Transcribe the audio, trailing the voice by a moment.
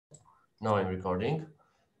Now I'm recording.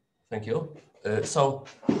 Thank you. So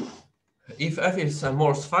if f is a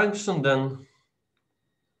Morse function, then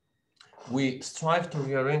we strive to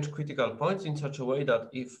rearrange critical points in such a way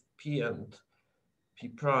that if p and p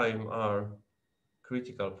prime are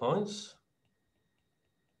critical points,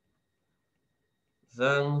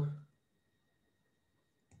 then,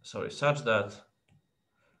 such that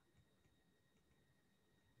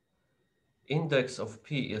index of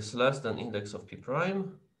p is less than index of p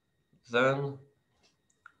prime, then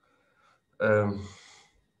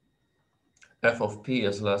f of p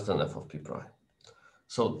is less than f of p prime.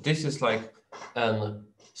 So this is like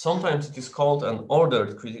sometimes it is called an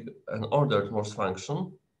ordered Morse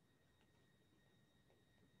function,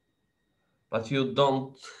 but you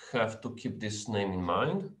don't have to keep this name in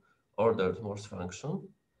mind, ordered Morse function.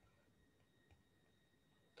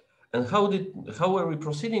 And how were we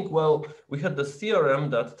proceeding? Well, we had the theorem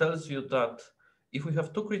that tells you that if we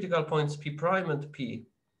have two critical points, p prime and p,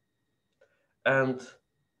 and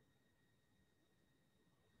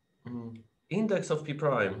index of p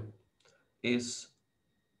prime is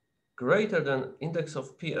greater than index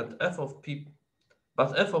of p and f of p,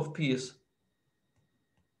 but f of p is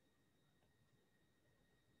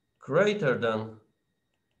greater than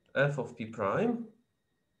f of p prime,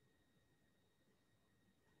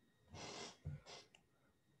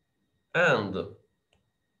 and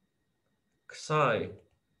psi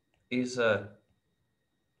is a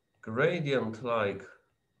gradient-like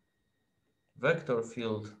vector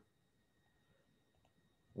field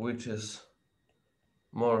which is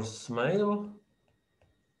Morse Smale,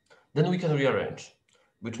 then we can rearrange,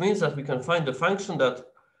 which means that we can find a function that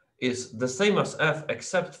is the same as f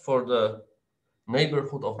except for the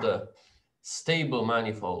neighborhood of the stable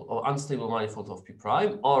manifold or unstable manifold of p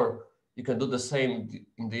prime, or you can do the same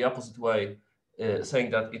in the opposite way,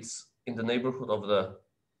 saying that it's in the neighborhood of the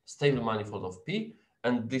stable manifold of p,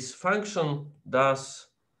 and this function does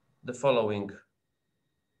the following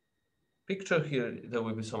picture. Here there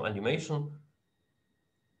will be some animation.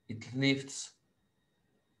 It lifts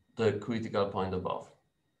the critical point above.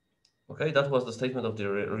 Okay, that was the statement of the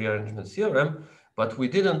rearrangement theorem, but we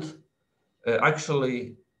didn't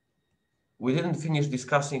we didn't finish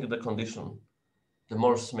discussing the condition, the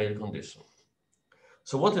Morse-Smale condition.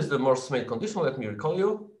 So what is the Morse-Smale condition? Let me recall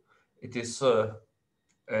you. It is an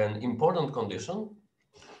important condition.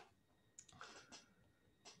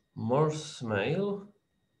 Morse-Smale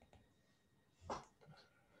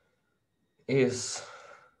is,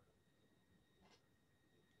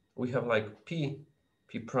 we have like p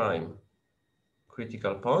prime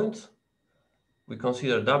critical point. We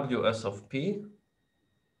consider ws of p,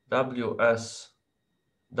 ws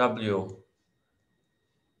w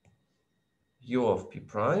u of p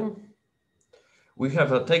prime. We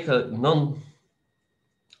have take a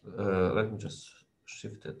let me just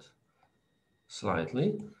shift it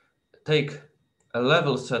slightly. Take a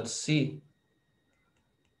level set C,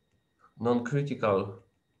 non-critical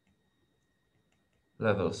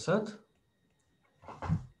level set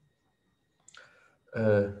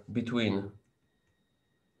between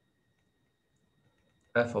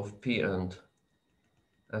f of p and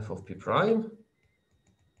f of p prime,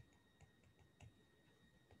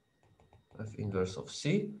 f inverse of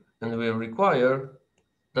C, and we require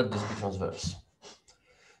that this be transverse.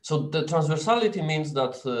 So the transversality means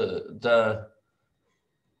that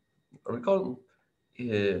recall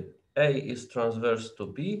A is transverse to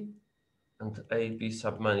B and AB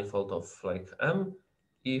submanifold of like M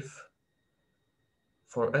if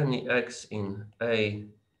for any x in A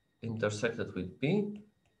intersected with B,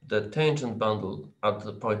 the tangent bundle at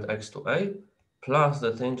the point x to A plus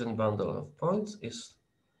the tangent bundle of points is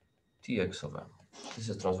Tx of M. This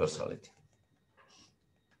is transversality.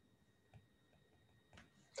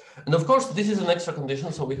 And of course, this is an extra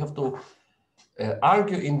condition, so we have to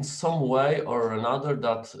argue in some way or another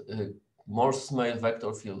that Morse-Smale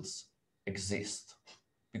vector fields exist,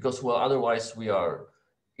 because well, otherwise we are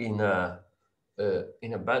in a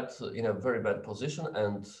very bad position,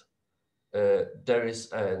 and there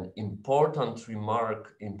is an important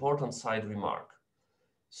side remark.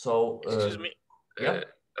 So excuse me, yeah,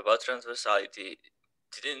 about transversality.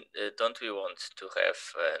 Don't we want to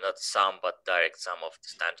have not sum but direct sum of the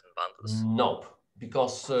tangent bundles? Nope,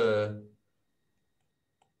 because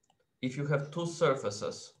if you have two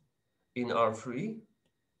surfaces in R3,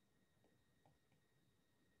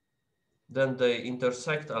 then they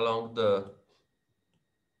intersect along the.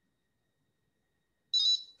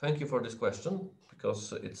 Thank you for this question,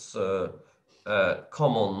 because it's a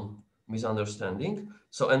common misunderstanding.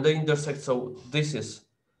 So, and they intersect. So this is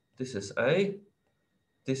A,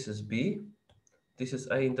 this is B, this is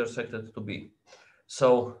A intersected to B.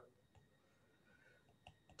 So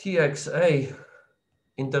TXA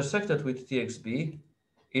intersected with TXB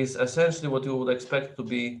is essentially what you would expect to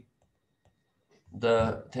be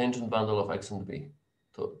the tangent bundle of X and B,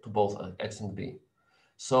 to both X and B.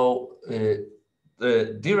 So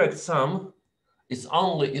the direct sum is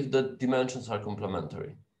only if the dimensions are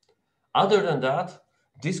complementary. Other than that,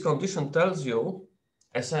 this condition tells you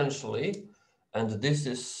essentially, and this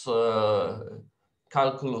is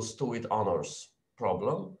calculus 2 with honors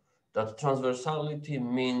problem, that transversality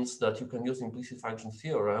means that you can use implicit function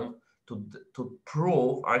theorem to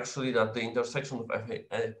prove actually that the intersection of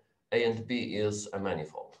A and B is a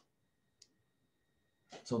manifold.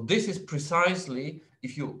 So this is precisely,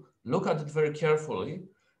 if you look at it very carefully,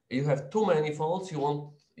 you have two manifolds,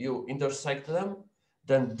 you intersect them,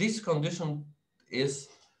 then this condition is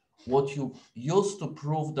what you use to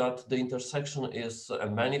prove that the intersection is a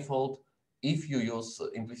manifold if you use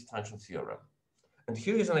implicit function theorem. And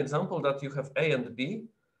here is an example that you have A and B,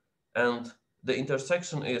 and the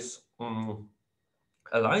intersection is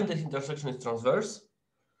aligned, this intersection is transverse.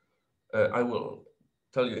 I will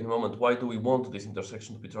tell you in a moment why do we want this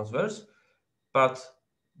intersection to be transverse, but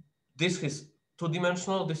this is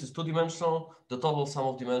two-dimensional, this is two-dimensional, the total sum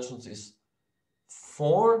of dimensions is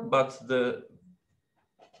 4, but the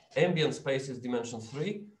ambient space is dimension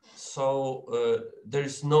 3, so there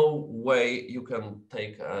is no way you can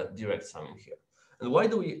take a direct sum in here. And why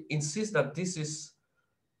do we insist that this is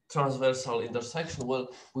transversal intersection? Well,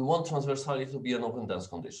 we want transversality to be an open dense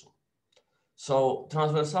condition. So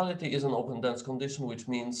transversality is an open dense condition, which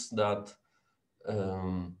means that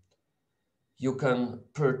you can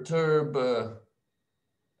perturb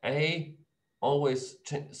A, always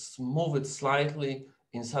move it slightly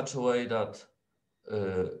in such a way that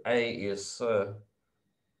A is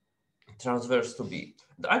transverse to B.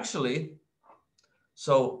 And actually,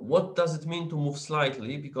 so what does it mean to move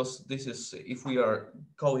slightly? Because this is, if we are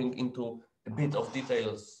going into a bit of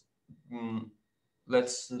details,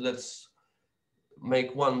 let's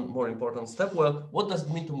make one more important step. Well, what does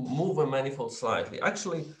it mean to move a manifold slightly?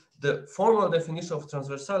 Actually, the formal definition of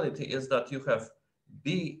transversality is that you have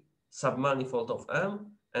B submanifold of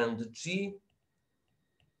M and G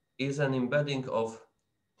is an embedding of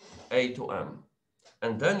A to M.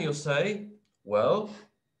 And then you say, well,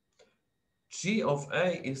 G of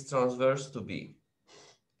A is transverse to B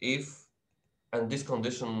if, and this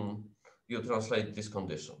condition, you translate this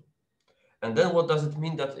condition. And then what does it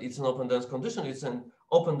mean that it's an open dense condition? It's an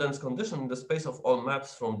open dense condition in the space of all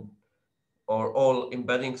maps from, or all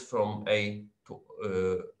embeddings from A to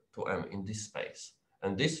M in this space.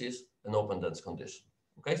 And this is an open dense condition.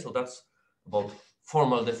 Okay, so that's about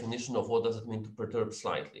formal definition of what does it mean to perturb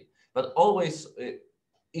slightly. But always,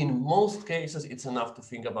 in most cases, it's enough to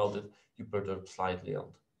think about it. You perturb slightly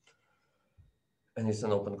and it's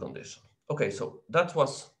an open condition. Okay, so that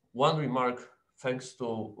was one remark. Thanks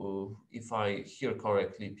to, if I hear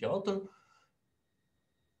correctly, Piotr.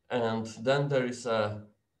 And then there is a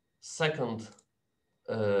second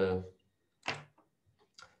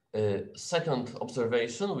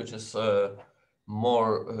observation, which is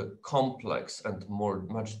more complex and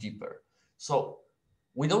much deeper. So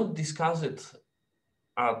we don't discuss it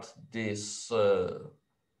at this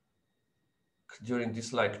during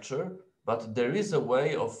this lecture, but there is a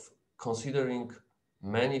way of considering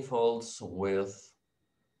manifolds with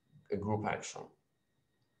a group action.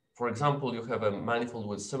 For example, you have a manifold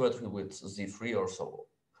with symmetry with Z3 or so on.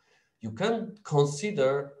 You can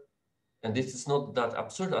consider, and this is not that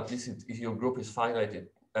absurd, at least if your group is finite,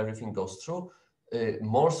 everything goes through,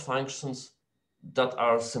 Morse functions that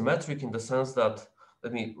are symmetric in the sense that,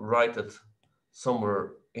 let me write it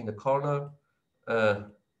somewhere in the corner,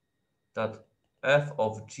 that f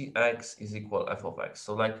of gx is equal f of x.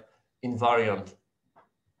 So like invariant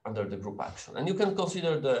under the group action. And you can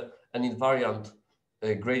consider an invariant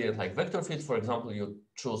gradient like vector field. For example, you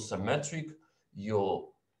choose symmetric,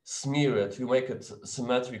 you smear it, you make it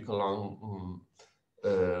symmetric along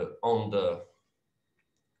on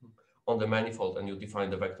the manifold, and you define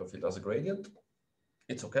the vector field as a gradient.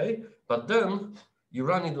 It's okay, but then you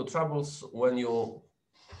run into troubles when you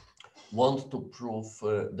want to prove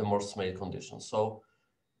the Morse-Smale condition. So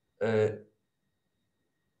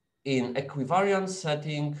in equivariant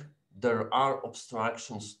setting, there are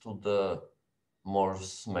obstructions to the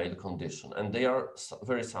Morse-Smale condition, and they are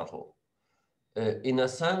very subtle. In a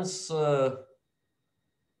sense,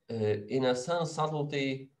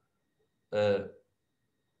 subtlety.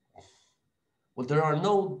 Well, there are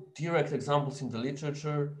no direct examples in the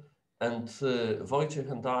literature, and Wojciech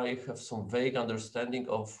and I have some vague understanding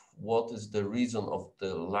of what is the reason of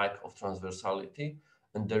the lack of transversality.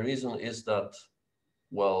 And the reason is that,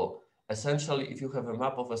 well, essentially, if you have a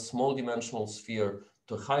map of a small dimensional sphere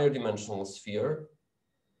to a higher dimensional sphere,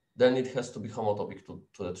 then it has to be homotopic to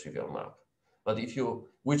the trivial map. But if you,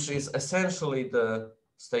 which is essentially the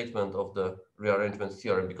statement of the rearrangement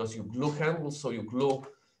theorem, because you glue handles, so you glue,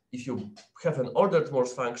 if you have an ordered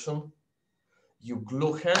Morse function, you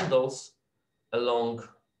glue handles along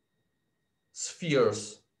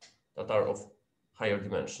spheres that are of higher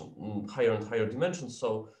dimension, higher and higher dimensions.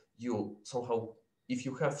 So you somehow, if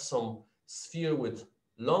you have some sphere with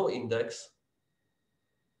low index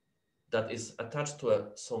that is attached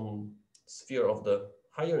to some sphere of the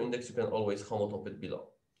higher index, you can always homotop it below.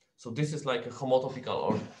 So this is like a homotopical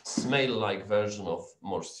or Smale-like version of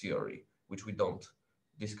Morse theory, which we don't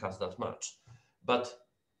discuss that much. But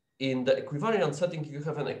in the equivariant setting, if you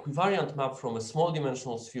have an equivariant map from a small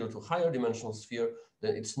dimensional sphere to higher dimensional sphere,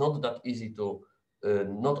 then it's not that easy to,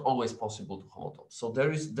 not always possible to homotop. So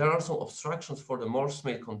there are some obstructions for the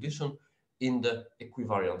Morse-Smale condition in the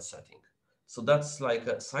equivariant setting. So that's like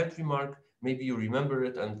a side remark. Maybe you remember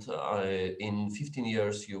it, and in 15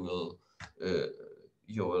 years you will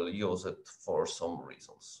use it for some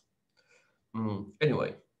reasons.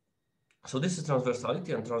 Anyway, so this is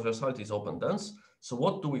transversality, and transversality is open dense. So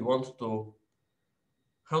what do we want to,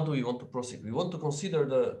 how do we want to proceed? We want to consider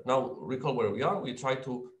the, now recall where we are. We try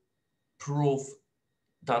to prove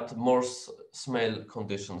that Morse-Smale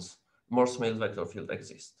conditions, Morse-Smale vector field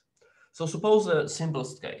exist. So suppose the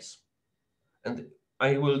simplest case, and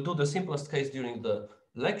I will do the simplest case during the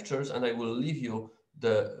lectures, and I will leave you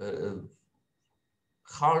the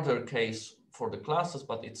harder case for the classes,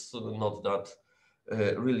 but it's not that,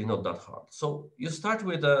 really not that hard. So you start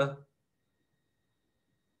with a,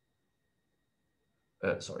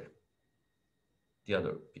 sorry, the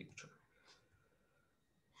other picture.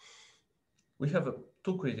 We have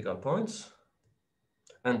two critical points.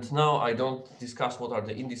 And now I don't discuss what are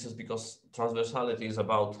the indices, because transversality is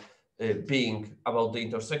about being about the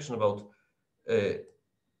intersection, about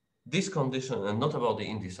this condition, and not about the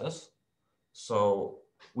indices. So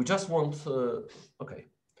we just want, okay.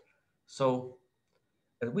 So,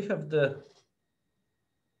 and we have the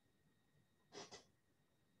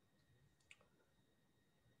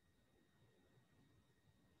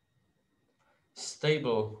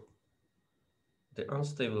stable, the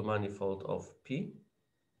unstable manifold of P,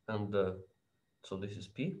 and so this is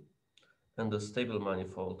P, and the stable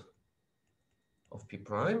manifold of P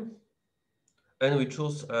prime, and we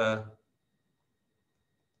choose a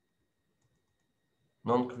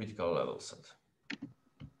non-critical level set.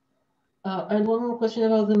 And one more question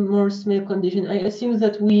about the Morse-Smale condition. I assume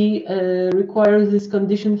that we require this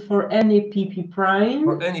condition for any PP prime.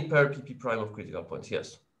 For any pair PP prime of critical points,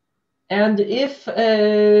 yes. And if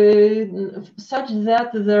such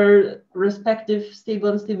that their respective stable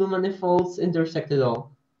and unstable manifolds intersect at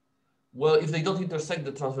all. Well, if they don't intersect,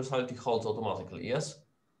 the transversality holds automatically, yes?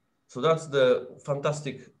 So that's the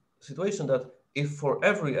fantastic situation, that if for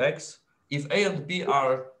every x, if A and B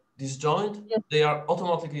are disjoint, yes, they are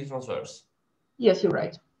automatically transverse. Yes, you're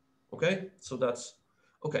right. Okay, so that's,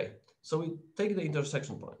 okay. So we take the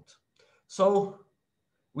intersection point. So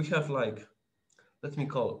we have like, let me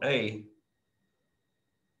call A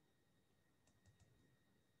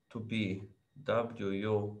to be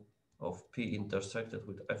WU of P intersected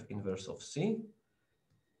with F inverse of C.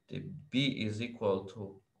 The B is equal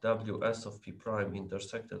to WS of P prime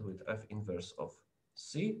intersected with F inverse of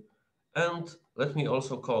C. And let me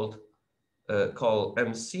also call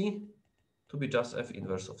MC to be just F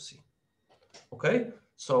inverse of C. Okay,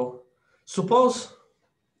 so suppose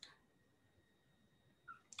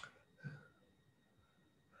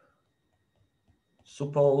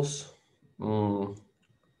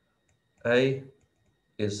A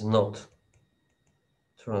is not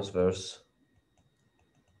transverse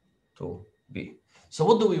to B. So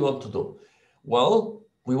what do we want to do? Well,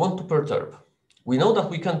 we want to perturb. We know that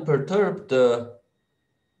we can perturb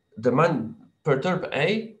perturb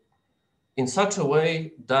A in such a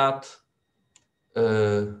way that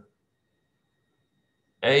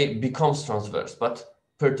A becomes transverse. But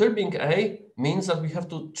perturbing A means that we have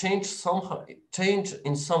to change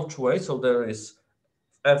in some way. So there is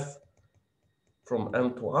F from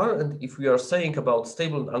M to R, and if we are saying about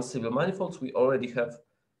stable and unstable manifolds, we already have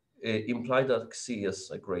implied that C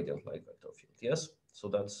is a gradient-like vector field. Yes, so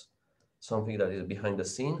that's something that is behind the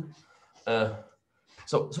scene.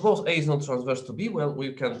 So suppose A is not transverse to B. Well,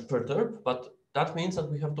 we can perturb, but that means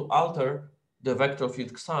that we have to alter the vector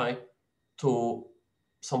field psi to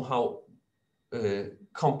somehow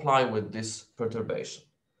comply with this perturbation.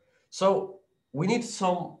 So we need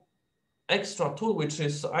some extra tool, which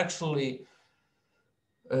is actually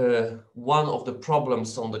one of the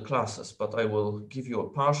problems on the classes, but I will give you a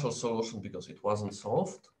partial solution because it wasn't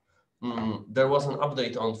solved. There was an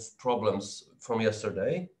update on problems from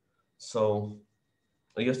yesterday. So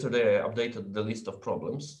yesterday I updated the list of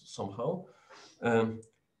problems somehow.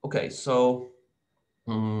 Okay, so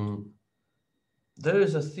there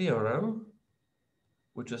is a theorem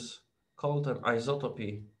which is called an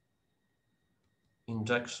isotopy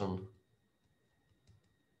injection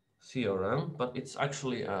theorem, but it's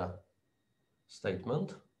actually a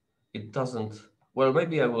statement. It doesn't, well,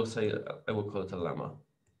 maybe I will say, I will call it a lemma,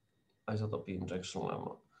 isotopy injection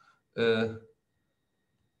lemma.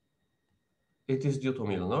 It is due to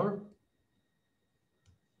Milnor.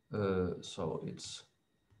 So it's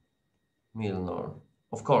Milnor.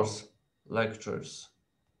 Of course, lectures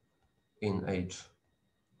in H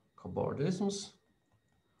cobordisms.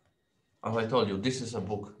 As I told you, this is a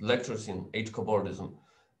book, Lectures in H cobordism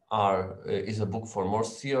is a book for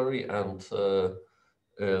Morse theory, and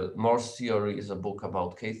Morse theory is a book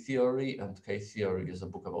about K theory, and K theory is a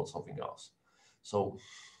book about something else. So,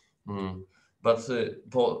 but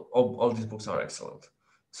all these books are excellent.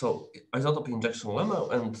 So isotopy injection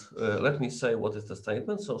lemma, and let me say what is the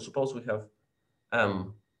statement. So suppose we have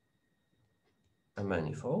M a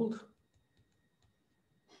manifold,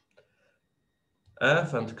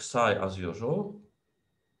 F and Xi as usual,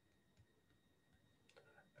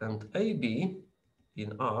 and AB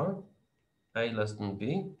in R, A less than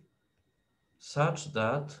B, such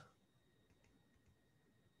that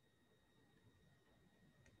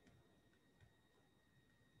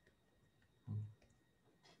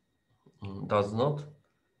does not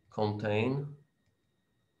contain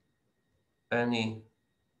any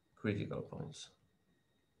critical points.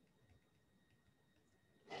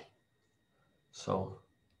 So,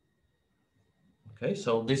 okay,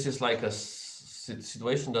 so this is like a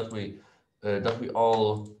situation that we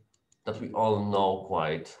all know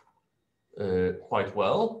quite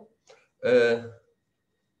well.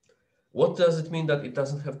 What does it mean that it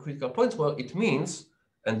doesn't have critical points? Well, it means,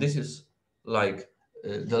 and this is like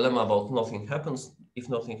the lemma about nothing happens. If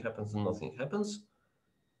nothing happens, then nothing happens.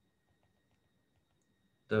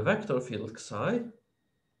 The vector field Xi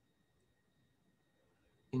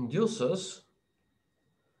induces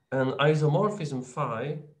an isomorphism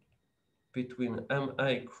phi between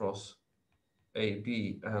MA cross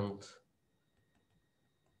AB and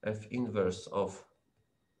F inverse of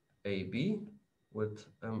AB with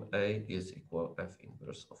MA is equal F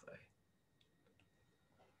inverse of A.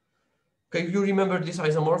 Okay, you remember this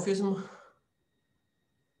isomorphism?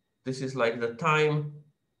 This is like the time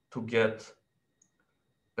to get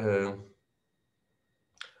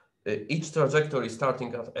each trajectory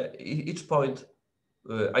starting at each point.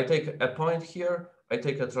 I take a point here, I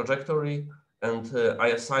take a trajectory, and I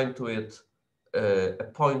assign to it a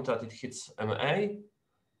point that it hits MA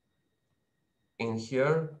in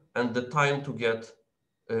here, and the time to get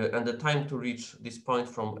and the time to reach this point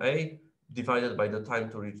from A divided by the time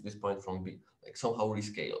to reach this point from B, like somehow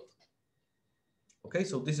rescaled. Okay,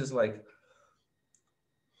 so this is like,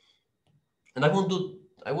 and I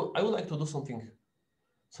would like to do something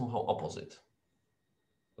somehow opposite.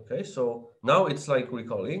 Okay, so now it's like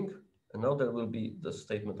recalling, and now there will be the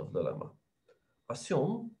statement of the lemma.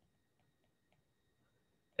 Assume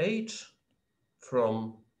H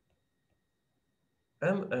from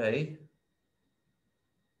MA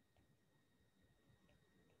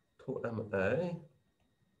to MA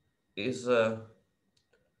is an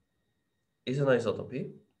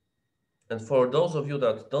isotopy. And for those of you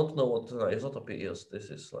that don't know what an isotopy is, this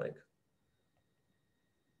is like,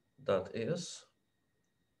 that is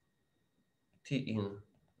T in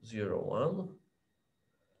 0, 1,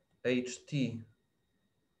 HT,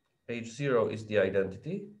 H0 is the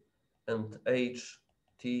identity, and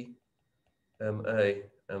HT, MA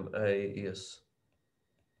is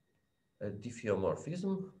a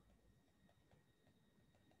diffeomorphism.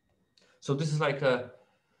 So this is like a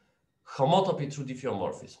homotopy through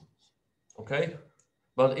diffeomorphism, okay?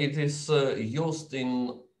 But it is used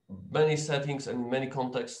in many settings and in many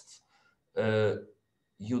contexts.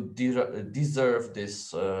 You deserve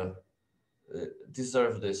this. This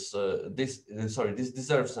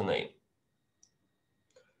deserves a name.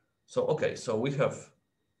 So okay, so we have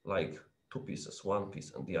like two pieces, one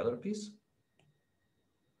piece and the other piece.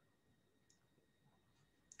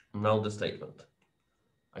 Now the statement.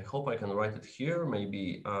 I hope I can write it here.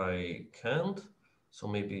 Maybe I can't. So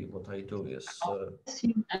maybe what I do is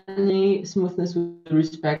any smoothness with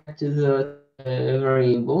respect to the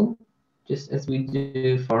variable, just as we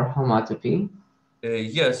do for homotopy.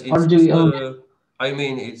 yes, or do we only... I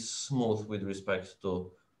mean it's smooth with respect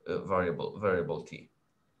to variable t.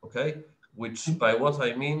 Okay, which by what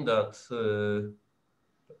I mean that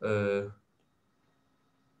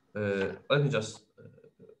let me just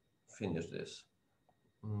finish this.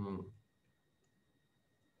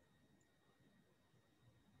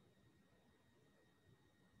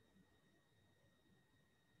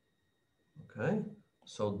 Okay,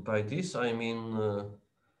 so by this I mean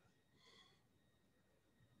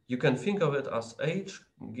you can think of it as H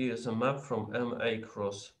gives a map from MA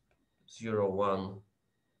cross 0, 1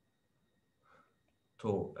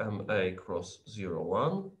 to MA cross 0,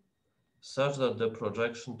 1 such that the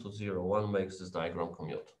projection to 0, 1 makes this diagram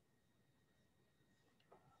commute.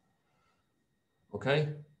 Okay,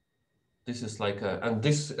 this is like a, and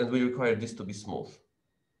we require this to be smooth.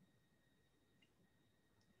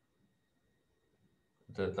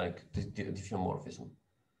 Like the diffeomorphism.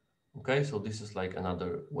 Okay, so this is like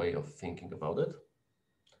another way of thinking about it.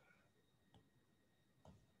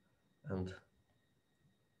 And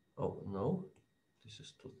oh no, this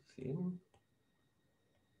is too thin.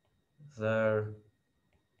 There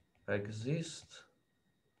exists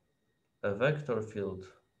a vector field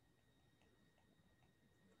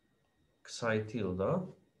psi tilde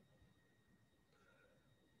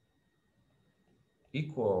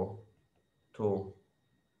equal to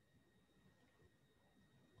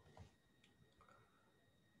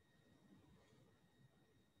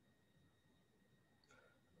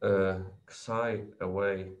psi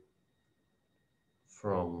away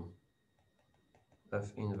from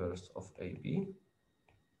F inverse of AB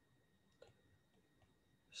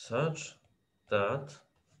such that,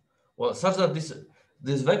 well, such that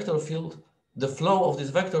this vector field, the flow of this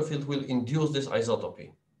vector field will induce this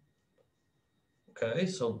isotopy. Okay,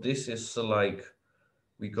 so this is like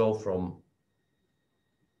we go from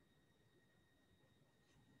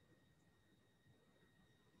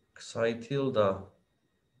psi tilde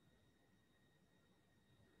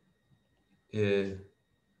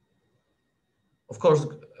of course,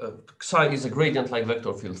 psi is a gradient-like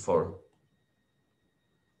vector field for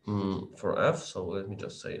F. So let me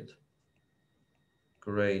just say it: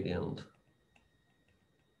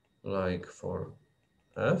 gradient-like for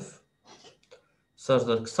F, such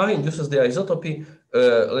that psi induces the isotopy.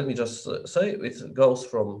 Let me just say it goes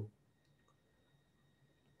from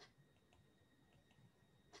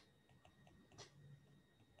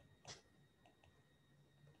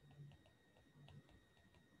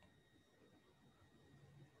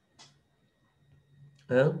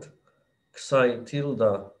and psi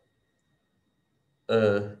tilde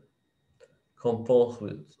composed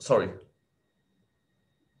with, sorry,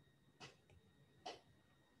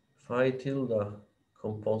 phi tilde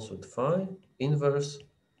composed with phi inverse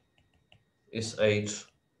is H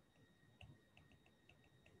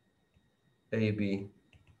AB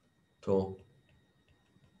to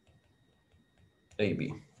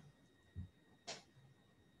AB.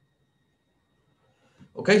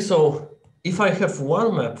 Okay, so if I have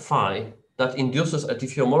one map phi that induces a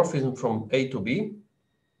diffeomorphism from A to B,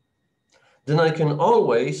 then I can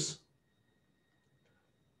always,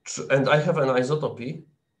 and I have an isotopy,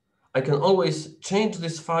 I can always change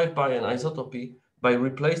this phi by an isotopy by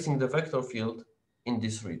replacing the vector field in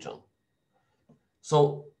this region.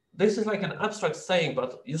 So this is like an abstract saying,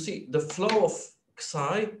 but you see the flow of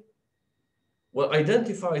psi, well,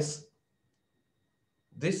 identifies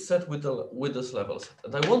this set with this level set.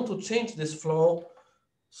 And I want to change this flow.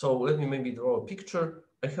 So let me maybe draw a picture.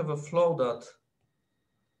 I have a flow that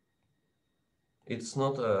it's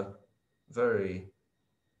not a very,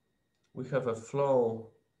 we have a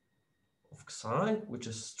flow of psi, which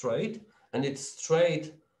is straight, and it's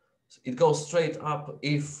straight, it goes straight up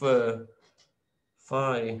if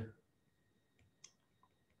phi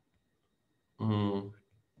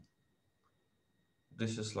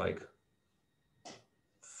this is like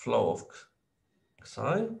flow of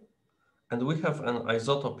psi, and we have an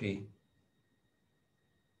isotopy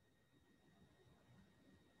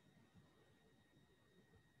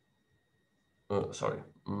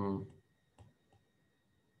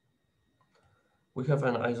we have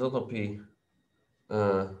an isotopy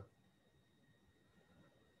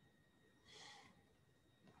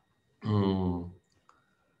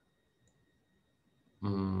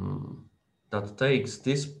that takes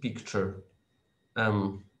this picture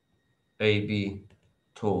AB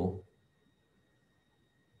to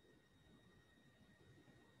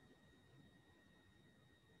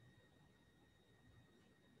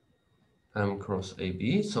M cross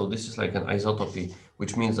AB. So this is like an isotopy,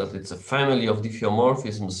 which means that it's a family of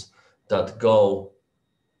diffeomorphisms that go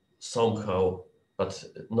somehow, but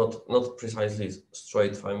not precisely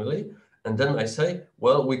straight family. And then I say,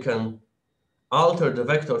 well, we can alter the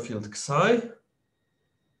vector field xi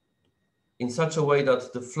in such a way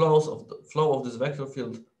that the flow of this vector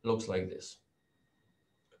field looks like this.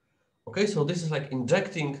 Okay, so this is like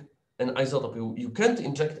injecting an isotopy. You can't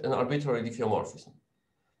inject an arbitrary diffeomorphism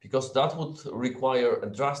because that would require a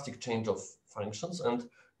drastic change of functions, and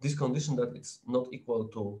this condition that it's not equal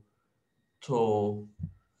to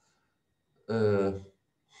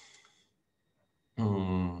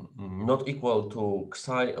not equal to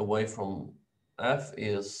xi away from f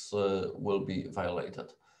is will be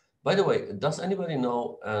violated. By the way, does anybody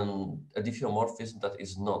know a diffeomorphism that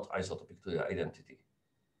is not isotopic to the identity?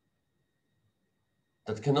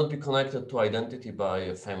 That cannot be connected to identity by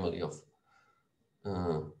a family of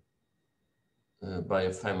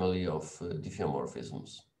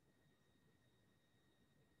diffeomorphisms.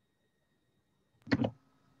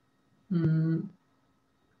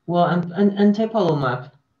 Well, and typolo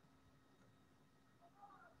map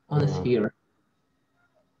on a sphere.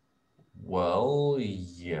 Well,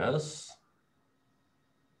 yes.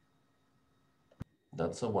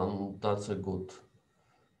 That's a good.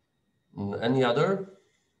 Any other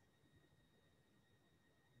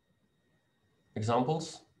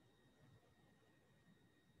examples?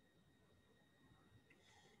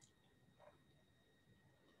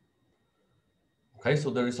 Okay, so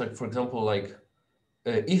there is like, for example, like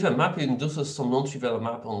if a map induces some non-trivial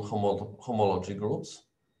map on homology groups,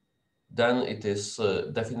 then it is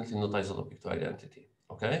definitely not isotopic to identity.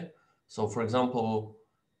 Okay, so for example,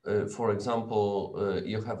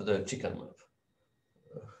 you have the chicken map,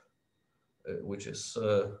 which is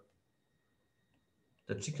the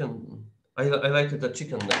chicken. I like the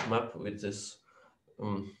chicken map with this.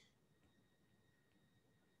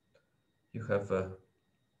 You have a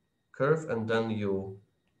curve, and then you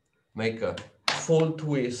make a full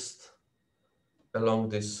twist along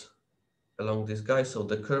this guy. So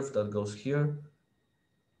the curve that goes here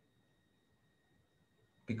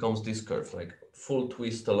becomes this curve, like full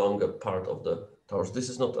twist along a part of the torus. This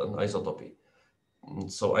is not an isotopy.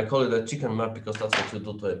 So I call it a chicken map because that's what you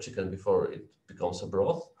do to a chicken before it becomes a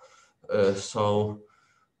broth. But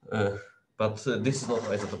this is not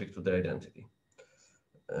isotopic to the identity.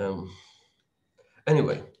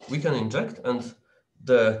 Anyway, we can inject, and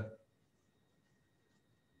the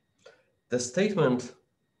statement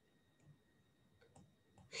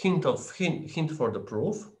hint for the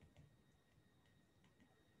proof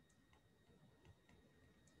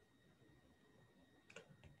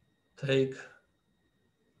take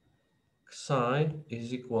psi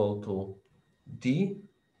is equal to d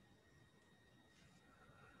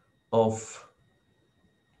of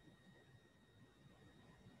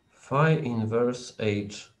phi inverse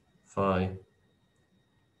h phi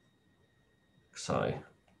psi.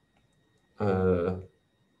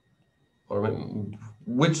 Or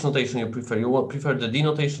which notation you prefer? You prefer the d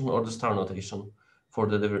notation or the star notation for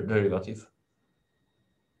the derivative?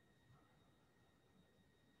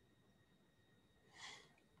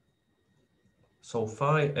 So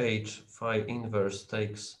phi h phi inverse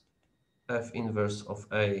takes f inverse of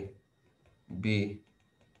a b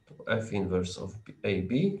to f inverse of a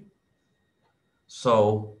b.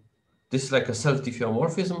 So this is like a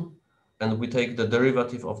self-diffeomorphism, and we take the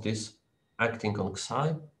derivative of this acting on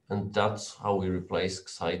psi, and that's how we replace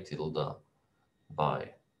psi tilde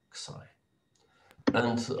by psi.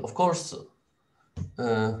 And of course,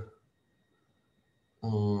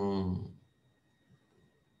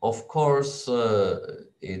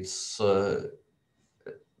 it's a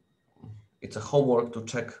homework to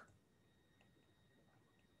check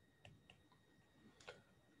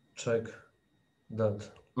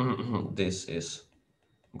that this is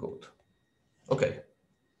good. Okay.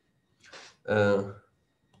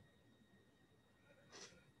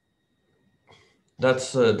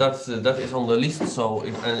 That is on the list. So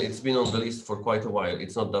and it's been on the list for quite a while.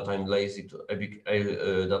 It's not that I'm lazy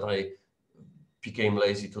that I became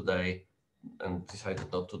lazy today and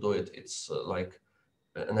decided not to do it. It's like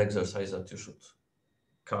an exercise that you should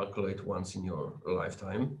calculate once in your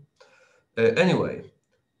lifetime. Anyway,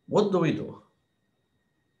 what do?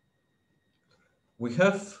 We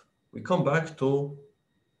come back to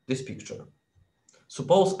this picture.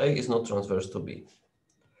 Suppose A is not transverse to B.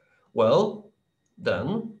 Well,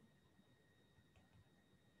 then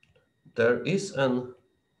there is an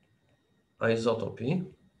isotopy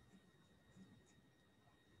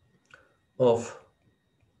of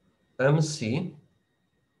MC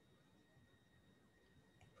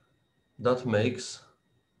that makes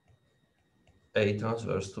A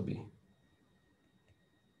transverse to B.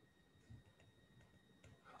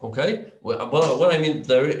 Okay, well, what I mean,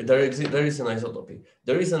 there is an isotopy.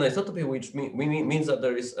 There is an isotopy, which means that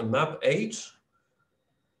there is a map H.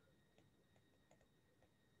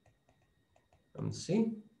 And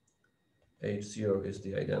see, H0 is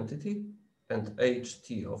the identity, and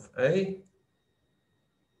HT of A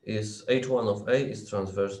is H1 of A is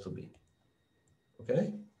transverse to B.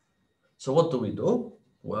 Okay, so what do we do?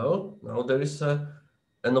 Well, now there is an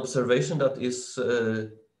observation that is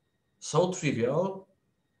so trivial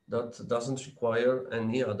that doesn't require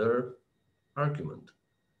any other argument.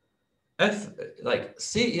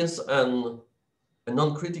 C is a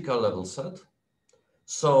non-critical level set.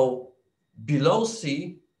 So below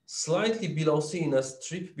C, slightly below C, in a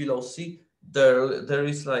strip below C, there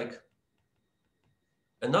is like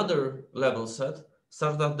another level set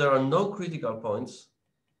such that there are no critical points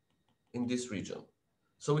in this region.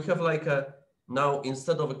 So we have like now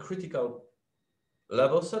instead of a critical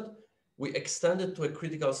level set, we extend it to a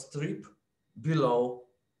critical strip below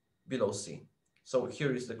C. So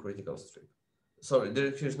here is the critical strip. Sorry,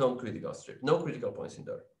 here's no critical strip, no critical points in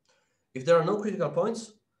there. If there are no critical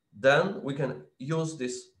points, then we can use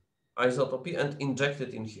this isotopy and inject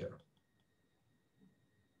it in here.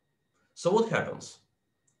 So what happens?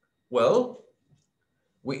 Well,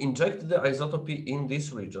 we inject the isotopy in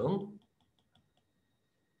this region.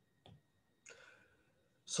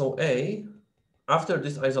 So A, after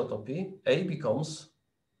this isotopy, A becomes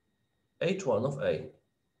H1 of A.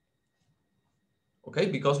 Okay,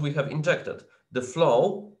 because we have injected the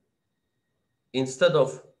flow, instead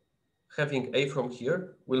of having A from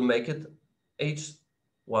here, we'll make it H1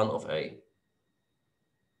 of A.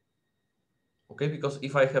 Okay, because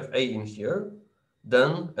if I have A in here,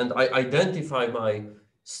 then, and I identify my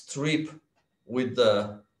strip with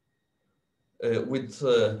the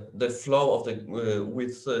flow of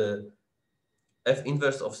the F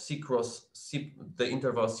inverse of C cross C, the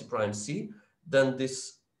interval C prime C, then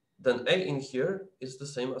A in here is the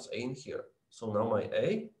same as A in here. So now my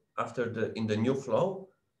A in the new flow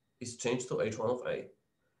is changed to H1 of A.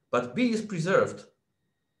 But B is preserved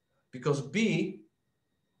because B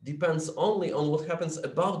depends only on what happens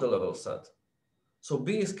above the level set. So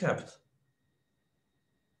B is kept.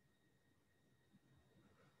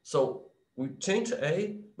 So we change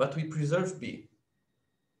A, but we preserve B.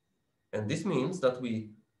 And this means that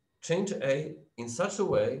we change A in such a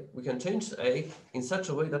way, we can change A in such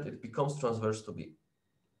a way that it becomes transverse to B.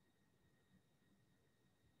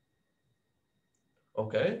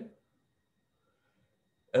 Okay?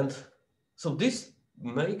 And so this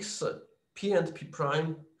makes P and P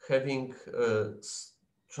prime having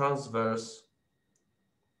transverse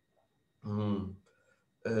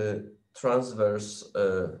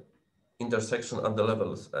intersection at the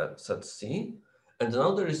level set C. And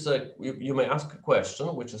now there is you may ask a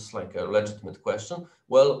question, which is like a legitimate question.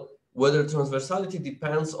 Well, whether transversality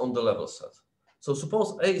depends on the level set. So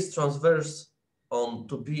suppose A is transverse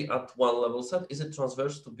to B at one level set, is it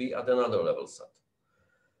transverse to B at another level set?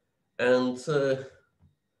 And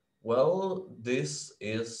well, this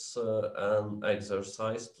is an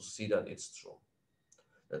exercise to see that it's true.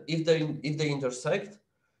 That if they intersect,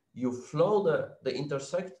 you flow the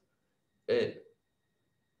intersect. The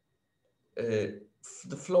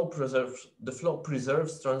flow preserves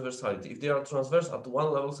transversality. If they are transverse at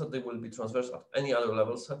one level set, they will be transverse at any other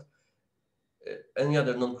level set, any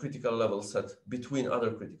other non-critical level set between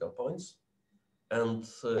other critical points. And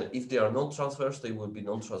if they are non-transverse, they will be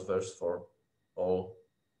non-transverse for all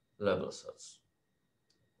level sets.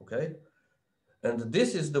 Okay, and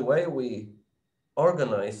this is the way we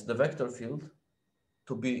organize the vector field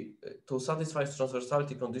to satisfy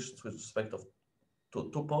transversality conditions with respect to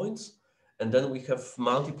 2 points, and then we have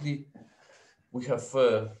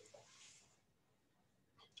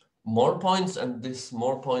more points, and this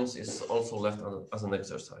more points is also left as an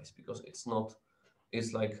exercise because it's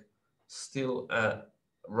like still a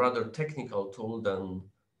rather technical tool than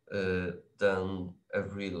a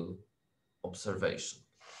real observation.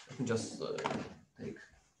 Let me just take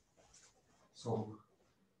some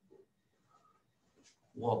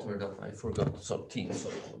water that I forgot, some tea,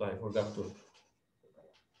 sorry, that I forgot to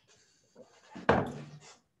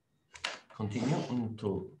continue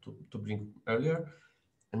to bring earlier.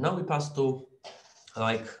 And now we pass to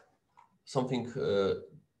like something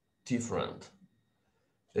different,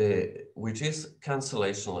 which is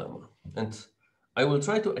cancellation lemma. And I will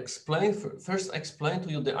try to first explain to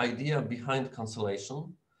you the idea behind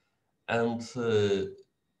cancellation and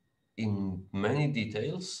in many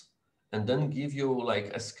details, and then give you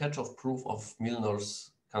like a sketch of proof of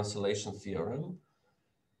Milnor's cancellation theorem.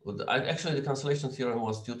 Actually, the cancellation theorem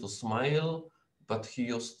was due to Smale, but he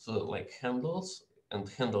used like handles and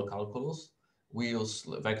handle calculus, we use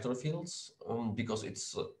vector fields because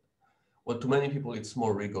it's, well, to many people it's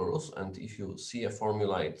more rigorous, and if you see a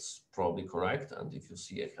formula, it's probably correct, and if you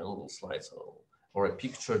see a handle slice or a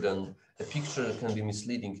picture, then a picture can be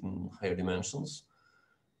misleading in higher dimensions.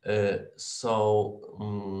 And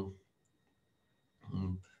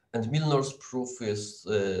Milnor's proof is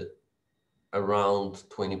around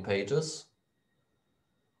 20 pages,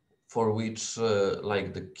 for which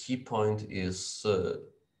like the key point is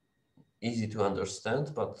easy to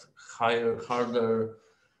understand, but harder.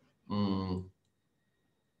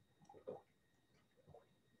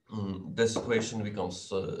 The situation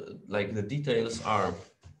becomes like the details are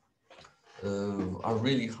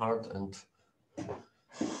really hard and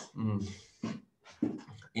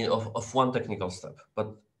of one technical step,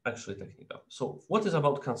 but actually technical. So what is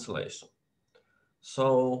about cancellation?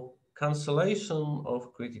 So cancellation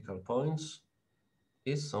of critical points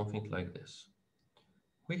is something like this.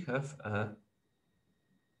 We have a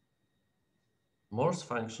Morse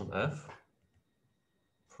function f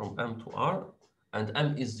from M to R, and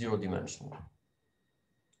M is zero dimensional.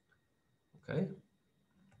 Okay.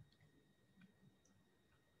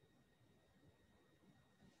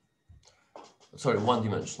 Sorry, one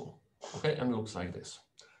dimensional. Okay, M looks like this.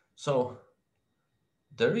 So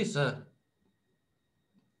there is a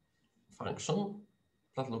function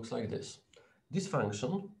that looks like this. This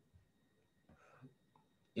function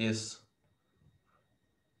is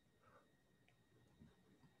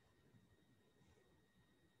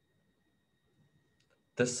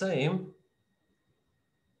the same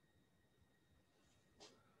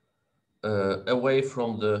away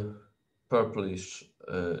from the purplish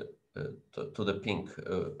to the pink,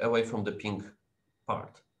 away from the pink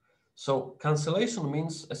part. So cancellation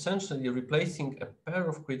means essentially replacing a pair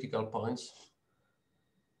of critical points,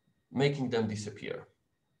 making them disappear.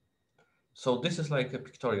 So this is like a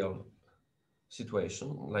pictorial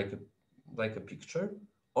situation, like a picture,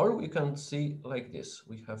 or we can see like this.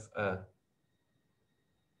 We have a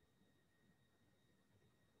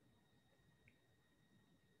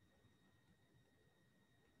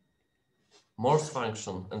Morse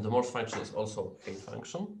function, and the Morse function is also a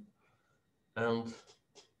function, and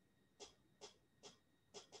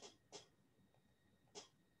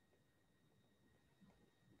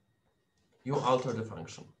you alter the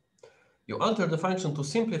function. You alter the function to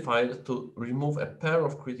simplify it, to remove a pair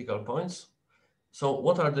of critical points. So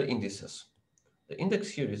what are the indices? The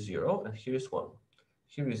index here is 0, and here is 1.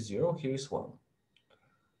 Here is 0, here is 1.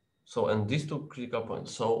 So, and these two critical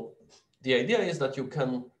points. So the idea is that you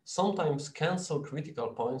can sometimes cancel critical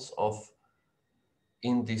points of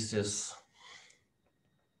indices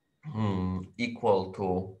equal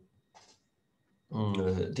to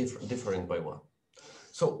differing by 1.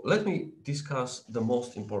 So let me discuss the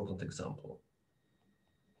most important example.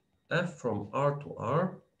 F from R to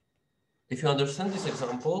R. If you understand this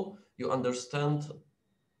example, you understand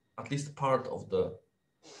at least part of the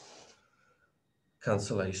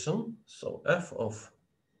cancellation. So f of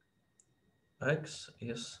x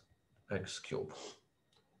is x cubed.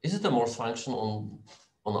 Is it a Morse function on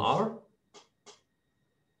R?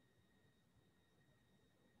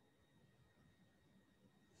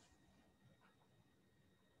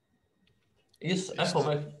 Is f of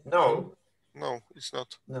x? No, it's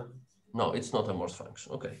not. No, it's not a Morse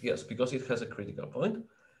function. Okay, yes, because it has a critical point.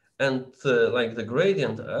 And like the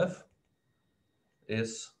gradient f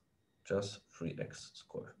is just 3x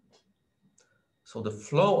squared. So the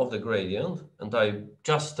flow of the gradient, and I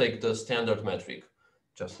just take the standard metric,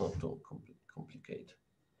 just not to complicate,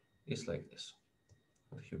 is like this.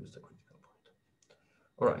 And here is the critical point.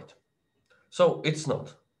 All right. So it's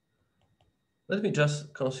not. Let me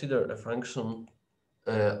just consider a function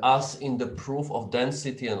as in the proof of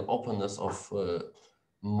density and openness of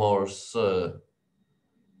Morse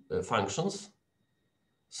functions.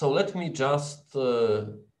 So let me just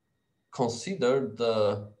consider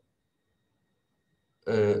the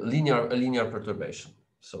linear perturbation.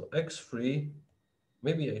 So x3,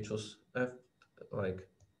 maybe I choose f like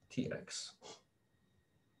tx.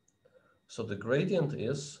 So the gradient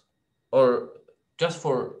is, or just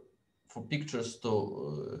for pictures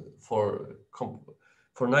to for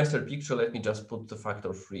nicer picture, let me just put the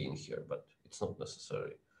factor 3 in here, but it's not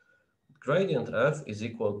necessary. Gradient f is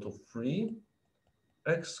equal to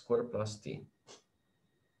 3x squared plus t.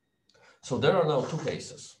 So there are now two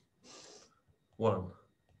cases. 1,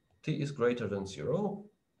 t is greater than 0.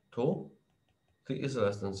 2, t is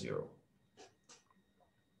less than 0.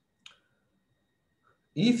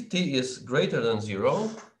 If t is greater than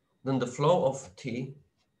 0, then the flow of t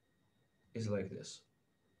is like this.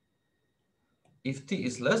 If t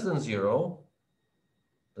is less than 0,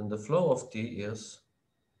 then the flow of t is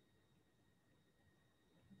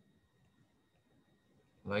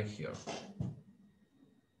like here.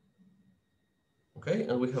 Okay,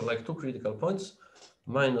 and we have like two critical points,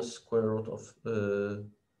 minus square root of the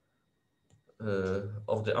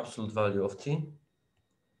absolute value of t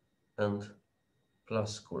and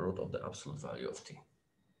plus square root of the absolute value of t.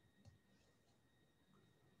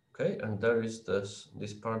 Okay, and there is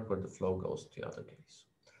this part where the flow goes to the other case.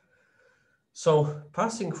 So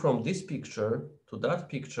passing from this picture to that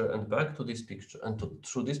picture and back to this picture and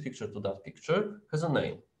through this picture to that picture has a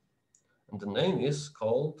name. And the name is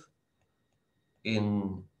called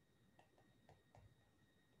in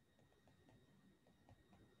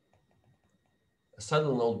a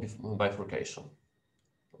saddle node bifurcation.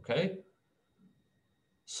 Okay?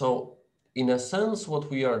 So in a sense, what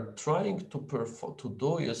we are trying to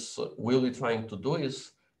do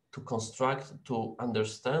is to construct, to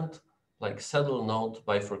understand like saddle node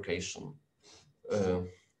bifurcation.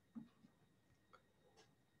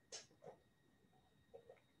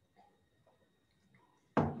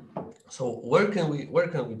 So where can we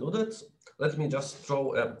do that? Let me just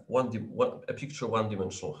draw a picture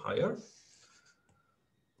one-dimensional higher.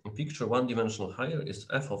 A picture one-dimensional higher is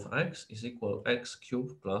f of x is equal x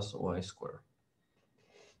cubed plus y squared.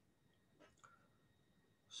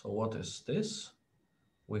 So what is this?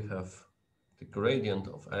 We have the gradient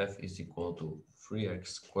of f is equal to 3x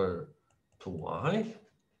squared to y.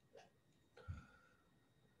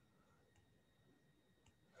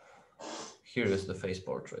 Here is the phase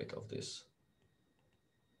portrait of this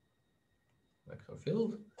vector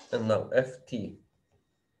field. And now ft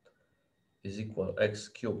is equal x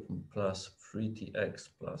cubed plus 3tx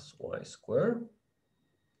plus y squared.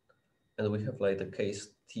 And we have like the case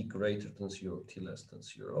t greater than 0, t less than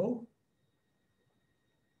 0.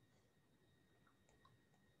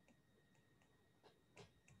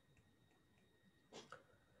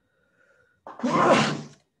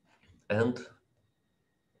 And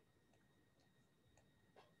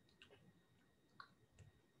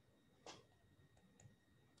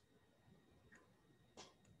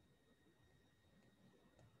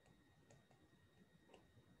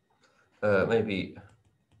maybe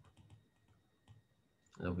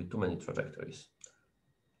there'll be too many trajectories.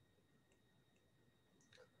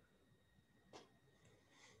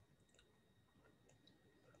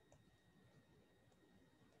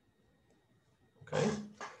 Okay.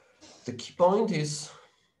 The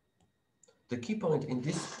key point in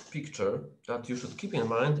this picture that you should keep in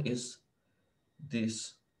mind is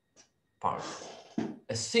this part.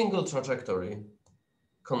 A single trajectory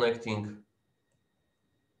connecting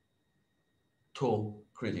two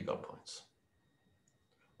critical points.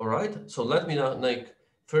 All right, so let me now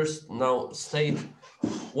first state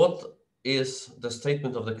what is the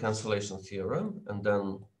statement of the cancellation theorem, and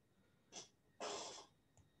then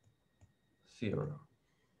theorem.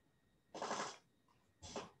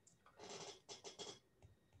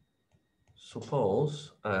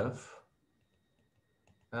 Suppose f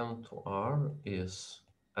m to r is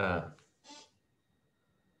a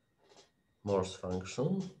Morse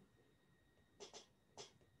function.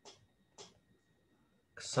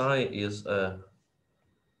 Psi is a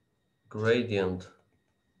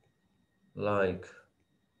gradient-like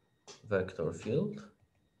vector field.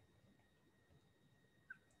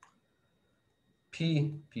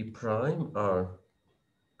 P prime are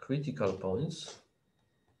critical points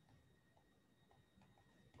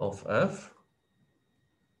of f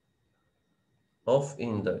of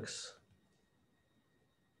index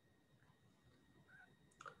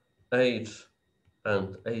h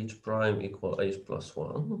and h prime equal h plus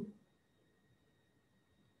 1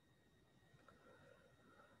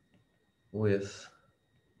 with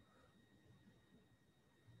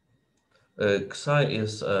psi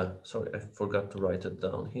is sorry, I forgot to write it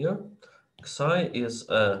down here. Psi is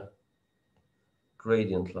a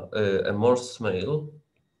gradient, a Morse Smale.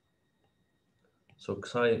 So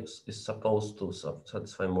psi is supposed to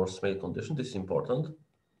satisfy Morse Smale condition. This is important.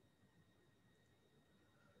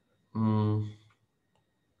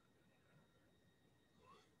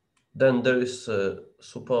 Then there is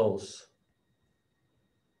suppose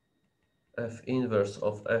f inverse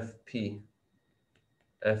of fp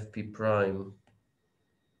prime,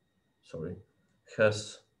 sorry,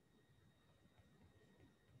 has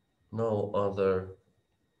no other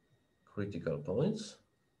critical points.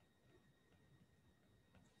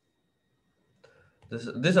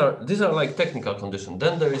 These are like technical conditions.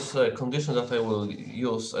 Then there is a condition that I will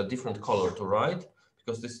use a different color to write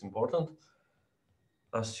because this is important.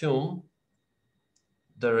 Assume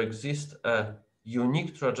there exists a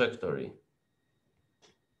unique trajectory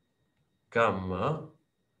gamma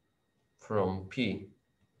from P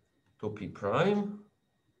to P prime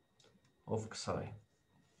of psi.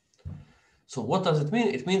 So what does it mean?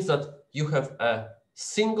 It means that you have a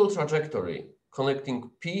single trajectory connecting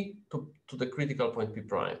P to the critical point P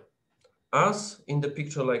prime, as in the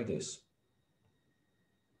picture like this.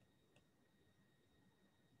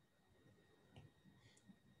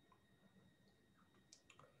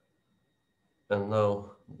 And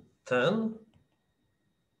now 10,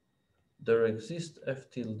 there exists F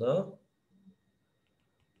tilde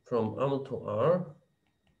from M to R,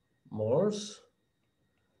 Morse,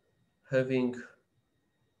 having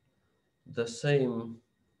the same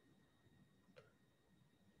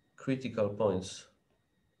critical points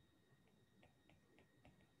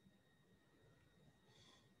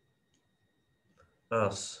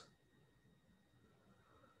as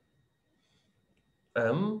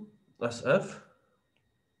M, as F,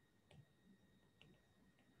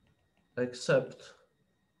 except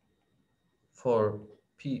for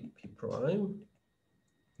P prime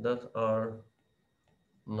that are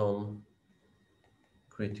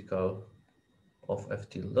non-critical of F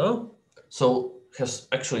tilde. So has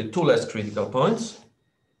actually two less critical points.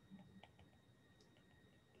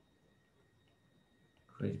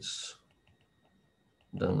 Crits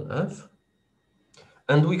than F.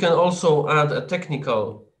 And we can also add a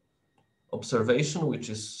technical observation, which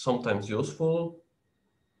is sometimes useful.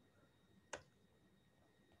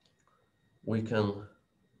 We can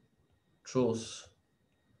choose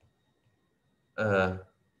a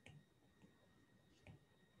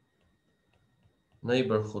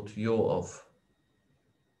neighborhood U of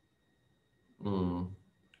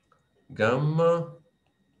gamma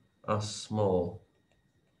as small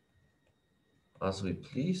as we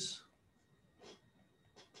please,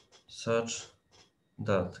 such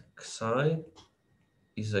that psi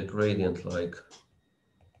is a gradient-like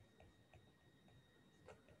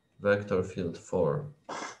vector field for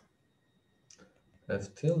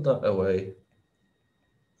F tilde away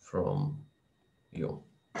from U.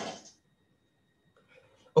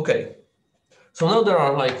 Okay, so now there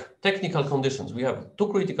are like technical conditions. We have two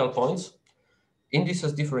critical points,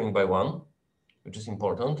 indices differing by 1, which is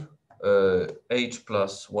important, h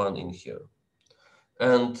plus 1 in here.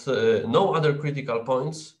 And no other critical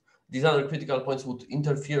points. These other critical points would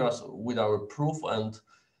interfere us with our proof, and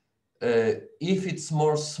if it's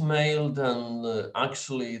more Smale, then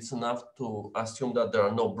actually it's enough to assume that there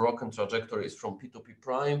are no broken trajectories from P to P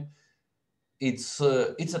prime. It's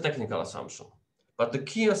a technical assumption. But the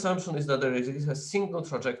key assumption is that there is a single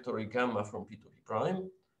trajectory gamma from P to P prime.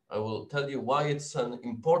 I will tell you why it's an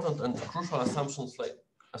important and crucial assumption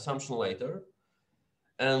later.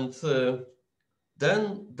 And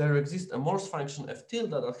then there exists a Morse function F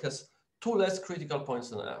tilde that has two less critical points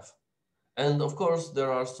than F. And of course,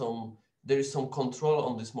 there is some control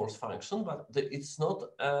on this Morse function, but it's not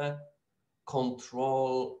a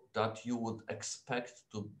control that you would expect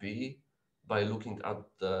to be by looking at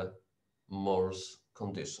the Morse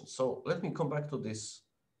conditions. So let me come back to this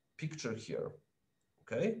picture here,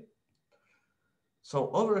 okay?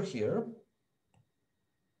 So over here,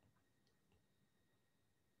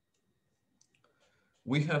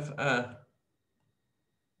 we have a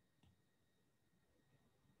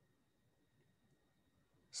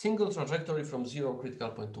single trajectory from 0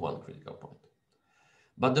 critical point to 1 critical point.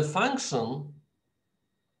 But the function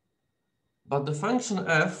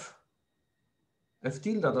f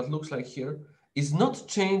tilde that looks like here is not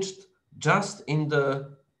changed just in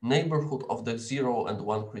the neighborhood of the 0 and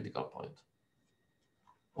 1 critical point.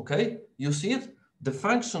 Okay, you see it? The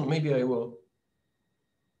function, maybe I will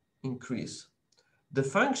increase. The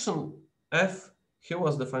function f, here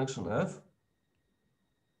was the function f.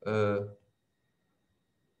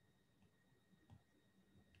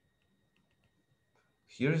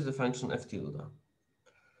 Here is the function f tilde.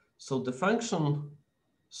 So the function,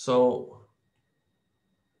 so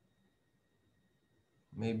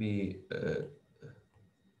maybe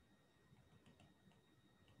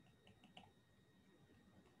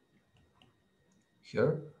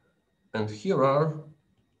here, and here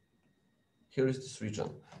is this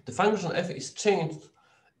region. The function f is changed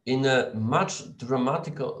in a much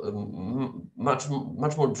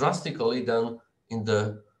more drastically than in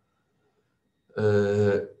the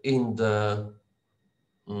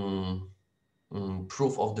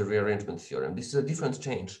proof of the rearrangement theorem. This is a different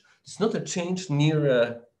change. It's not a change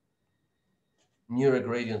near a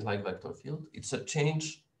gradient-like vector field. It's a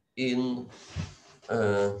change in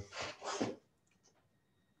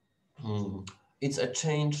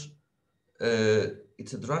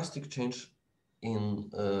it's a drastic change in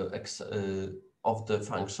of the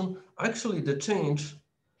function. Actually, the change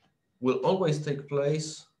will always take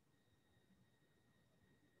place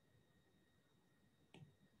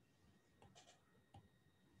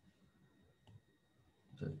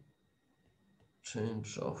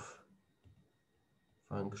change of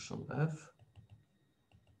function f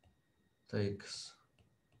takes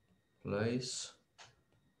place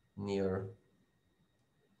near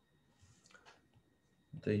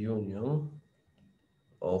the union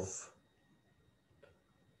of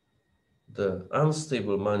the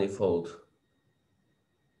unstable manifold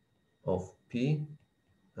of P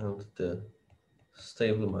and the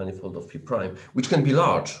stable manifold of P prime, which can be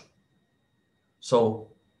large. So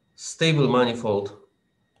stable manifold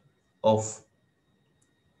of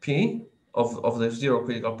P of the zero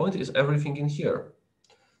critical point is everything in here.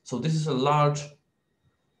 So this is a large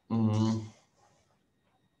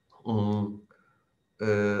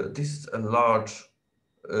this is a large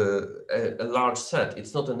set.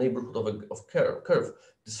 It's not a neighborhood of curve.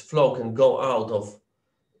 This flow can go out of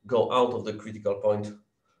the critical point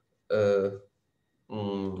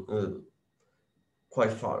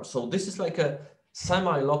quite far. So this is like a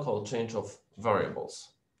semi-local change of variables.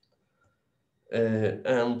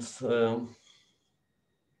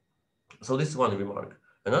 So this is one remark.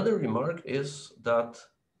 Another remark is that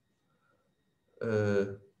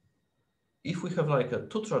if we have like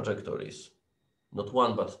two trajectories, not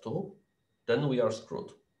one but two, then we are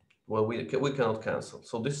screwed. Well, we cannot cancel.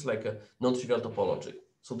 So this is like a non-trivial topology.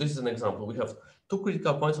 So this is an example. We have two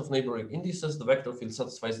critical points of neighboring indices. The vector field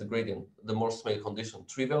satisfies the gradient, the Morse-Smale condition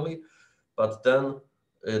trivially, but then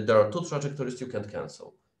there are two trajectories you can't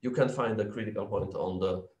cancel. You can find a critical point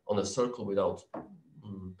on a circle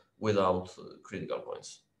without critical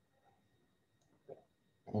points.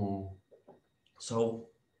 So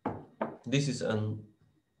this is an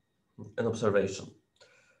observation,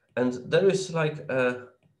 and there is like a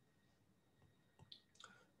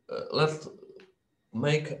let's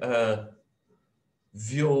make a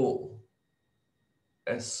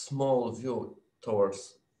small view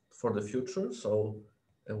for the future. So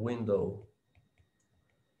a window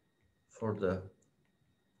for the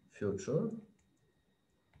future.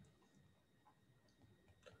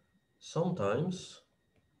 Sometimes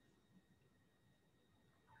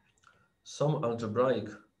some algebraic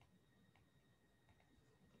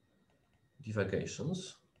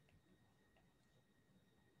divagations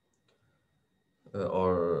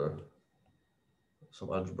or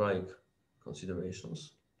some algebraic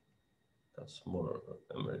considerations, that's more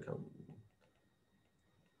American,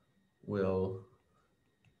 will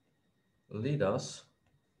lead us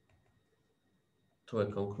to a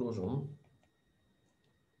conclusion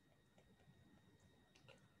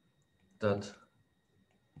that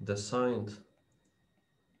the signed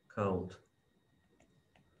count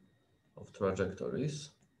of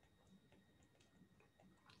trajectories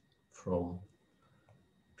from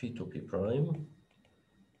P to P prime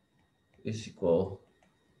is equal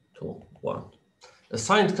to 1. A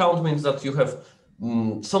signed count means that you have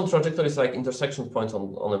some trajectories like intersection points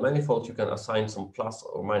on a manifold. You can assign some plus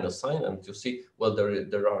or minus sign, and you see, well,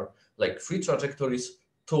 there are like 3 trajectories.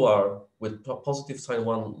 2 are with positive sign,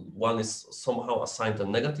 one is somehow assigned a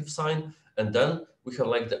negative sign, and then we have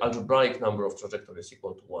like the algebraic number of trajectories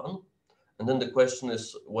equal to 1. And then the question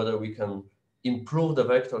is whether we can improve the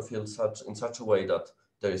vector field in such a way that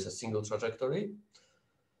there is a single trajectory.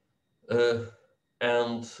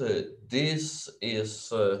 This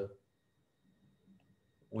is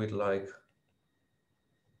we'd like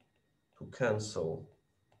to cancel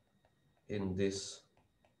in this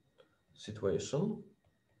situation.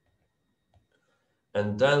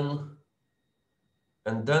 And then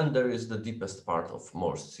there is the deepest part of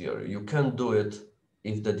Morse theory. You can do it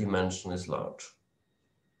if the dimension is large.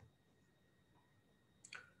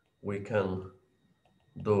 We can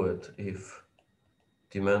do it if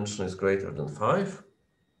dimension is greater than 5.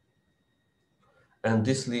 And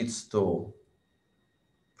this leads to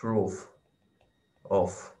proof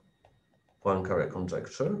of Poincaré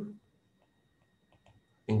conjecture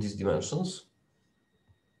in these dimensions.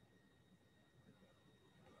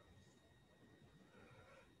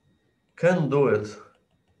 Can do it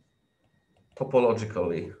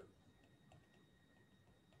topologically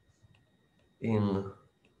in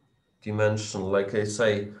dimension, like I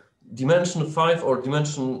say, dimension 5 or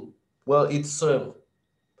dimension, well, it's,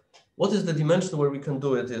 what is the dimension where we can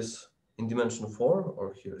do it is in dimension 4,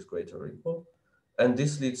 or here is greater or equal. And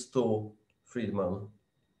this leads to Friedman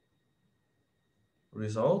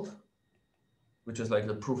result, which is like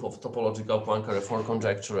the proof of topological Poincaré for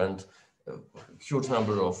conjecture and a huge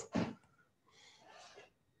number of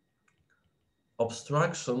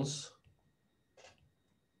abstractions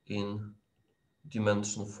in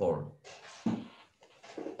dimension 4.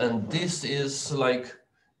 And this is like,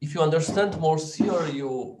 if you understand Morse theory,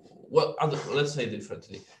 well, let's say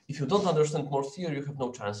differently. If you don't understand Morse theory, you have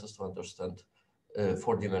no chances to understand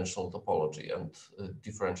four-dimensional topology and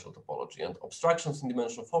differential topology. And abstractions in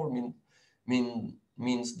dimension 4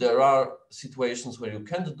 means there are situations where you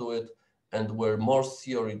can't do it and where Morse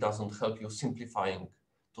theory doesn't help you simplify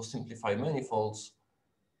manifolds.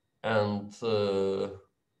 And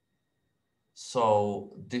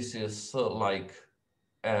so this is like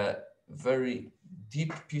a very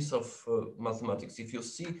deep piece of mathematics. If you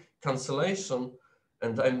see cancellation,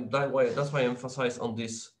 and that's why I emphasize on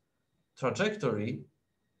this trajectory,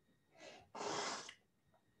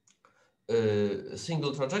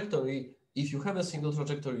 single trajectory. If you have a single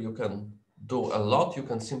trajectory, you can do a lot, you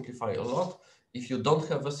can simplify a lot. If you don't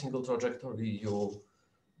have a single trajectory,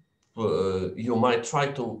 you might try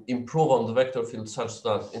to improve on the vector field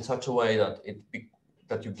in such a way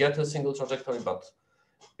that you get a single trajectory, but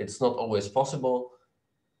it's not always possible.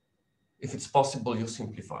 If it's possible, you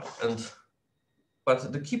simplify.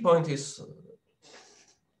 But the key point is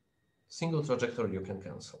single trajectory you can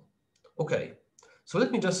cancel. Okay, so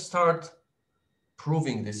let me just start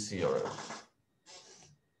proving this theorem.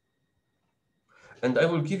 And I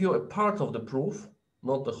will give you a part of the proof,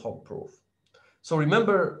 not the whole proof. So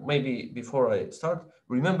remember, maybe before I start,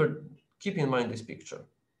 keep in mind this picture,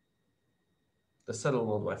 the saddle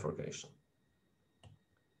node bifurcation.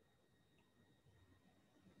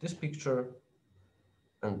 This picture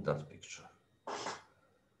and that picture.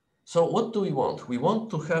 So what do we want? We want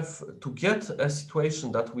to get a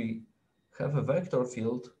situation that we have a vector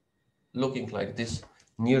field looking like this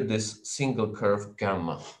near this single curve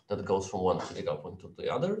gamma that goes from one critical point to the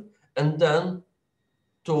other, and then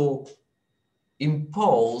to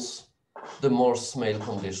impose the Morse-Smale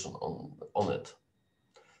condition on it.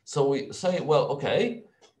 So we say, well, okay,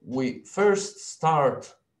 we first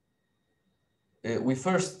start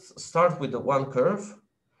with the one curve,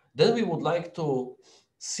 then we would like to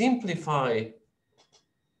simplify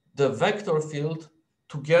the vector field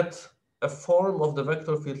to get a form of the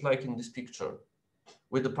vector field like in this picture,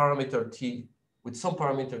 with the parameter t, with some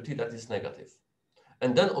parameter t that is negative.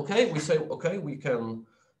 And then, okay, we say, okay, we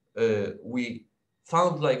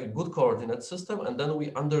found like a good coordinate system, and then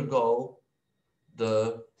we undergo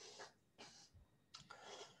the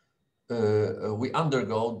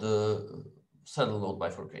saddle node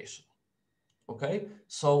bifurcation. Okay,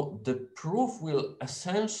 so the proof will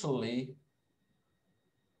essentially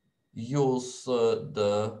use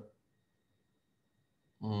the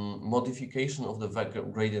modification of the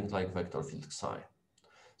gradient-like vector field psi.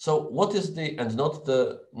 So what is and not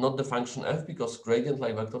the function f, because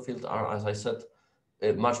gradient-like vector fields are, as I said,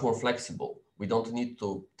 much more flexible. We don't need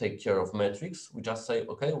to take care of metrics. We just say,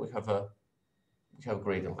 okay, we have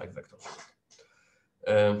gradient-like vector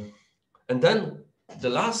field. And then the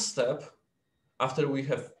last step, after we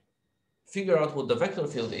have figured out what the vector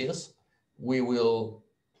field is,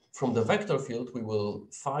 from the vector field, we will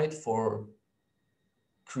fight for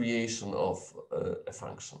creation of a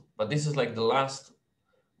function. But this is like the last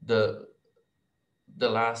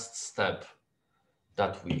step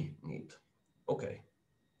that we need. Okay.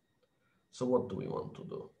 So what do we want to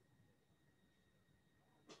do?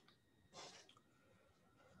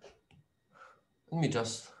 Let me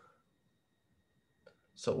just,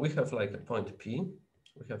 so we have like a point P,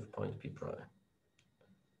 we have a point P prime.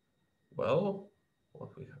 Well,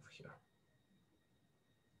 what we have here?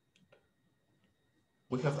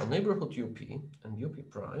 We have a neighborhood UP and UP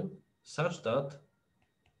prime such that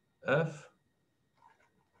f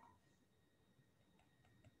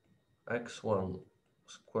x1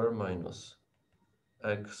 square minus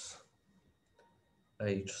x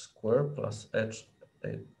h square plus h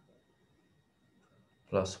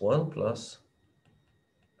plus 1 plus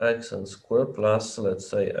xn square plus, let's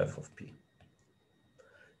say, f of p.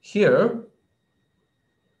 Here,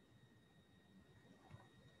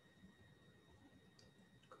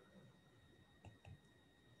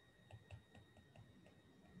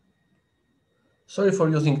 sorry for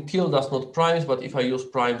using tildes, not primes, but if I use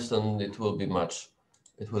primes, then it will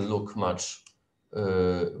look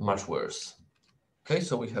much worse. Okay,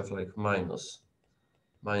 so we have like minus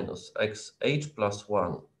xh plus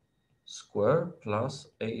 1 square plus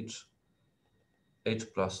h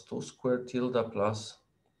plus 2 square tilde plus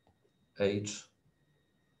h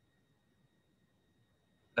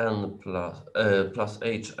n plus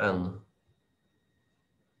h n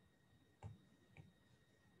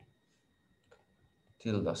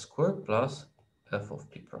tilde square plus f of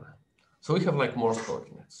p prime. So we have like Morse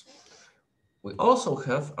coordinates. We also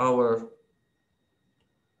have our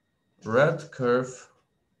red curve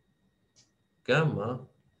gamma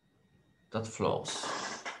that flows.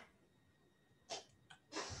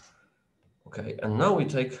 Okay, and now we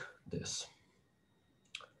take this.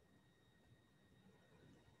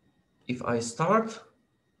 if I start,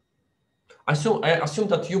 I assume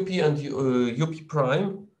that UP and UP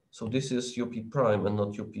prime, so this is UP prime and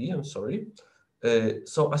not UP, I'm sorry.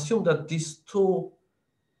 So assume that these two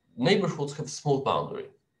neighborhoods have small boundary.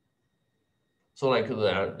 So like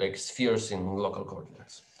they are like spheres in local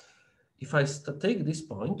coordinates. If I take this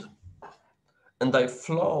point and I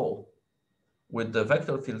flow with the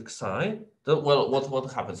vector field psi, well,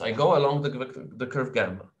 what happens? I go along the curve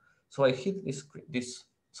gamma. So I hit this,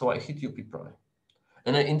 so I hit UP prime.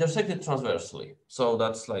 And I intersect it transversely. So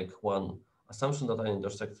that's like one assumption, that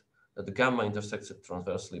that the gamma intersects it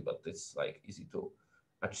transversely, but it's like easy to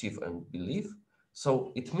achieve and believe.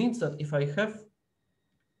 So it means that if I have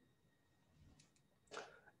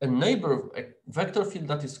a vector field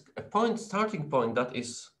that is a starting point that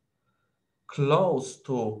is close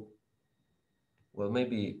to, well,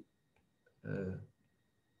 maybe an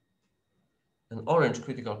orange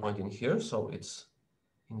critical point in here, so it's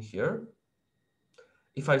in here.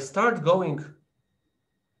 If I start going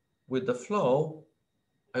with the flow,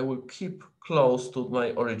 I will keep close to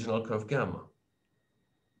my original curve gamma.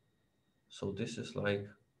 So this is like,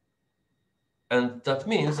 and that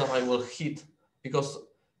means that I will hit, because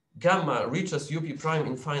gamma reaches UP prime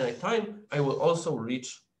in finite time, I will also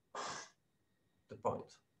reach the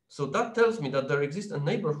point. So that tells me that there exists a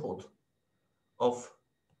neighborhood of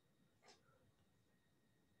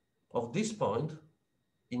this point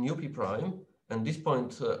in UP prime, and this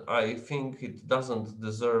point, I think it doesn't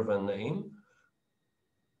deserve a name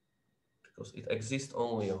because it exists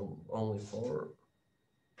only for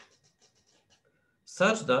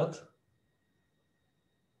such that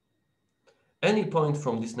any point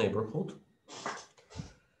from this neighborhood,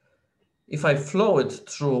 if I flow it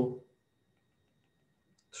through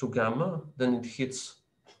gamma, then it hits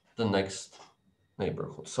the next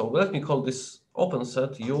neighborhood. So let me call this open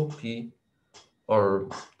set UP, or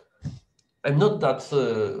I'm not that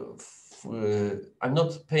I'm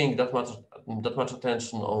not paying that much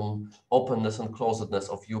attention on openness and closedness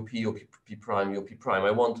of UP prime, UP prime.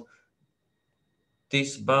 I want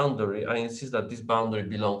this boundary. I insist that this boundary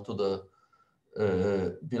belong to the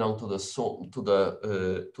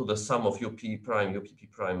sum of UP prime, UPP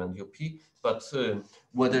prime, and UP. But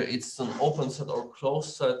whether it's an open set or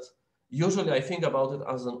closed set, usually I think about it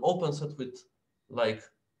as an open set with like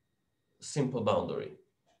simple boundary,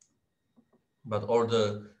 but or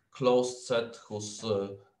the closed set whose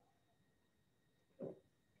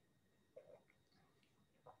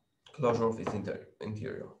closure of its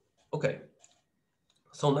interior. Okay.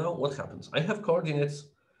 So now what happens? I have coordinates.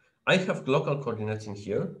 I have local coordinates in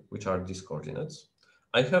here, which are these coordinates.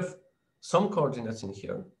 I have some coordinates in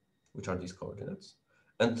here, which are these coordinates.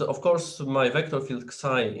 And of course, my vector field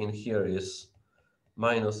psi in here is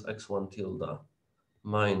minus x1 tilde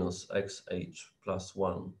minus xh plus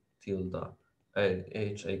 1 tilde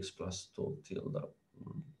hx plus 2 tilde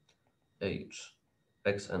h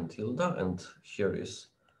xn tilde, and here is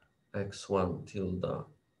x1 tilde,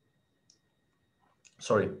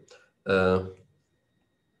 sorry,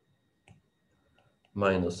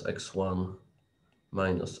 minus x1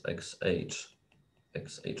 minus xh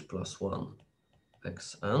plus 1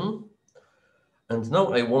 xn. And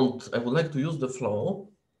now I would like to use the flow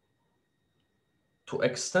to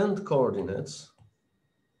extend coordinates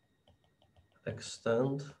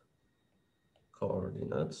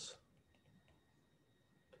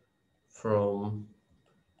from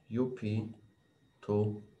UP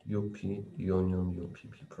to UP union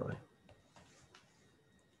UPP prime.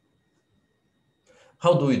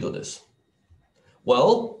 How do we do this?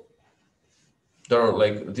 Well, there are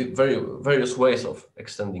like the various ways of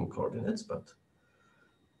extending coordinates, but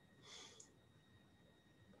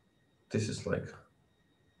this is like,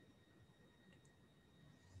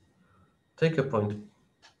 take a point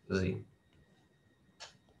Z.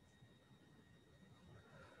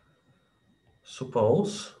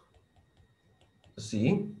 Suppose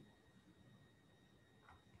Z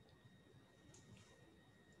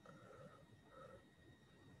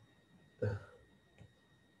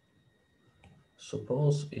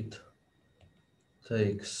suppose it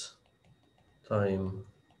takes time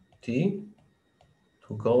t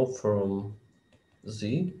to go from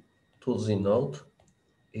Z to Z naught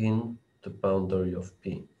in the boundary of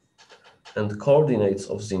P. And coordinates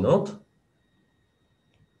of Z naught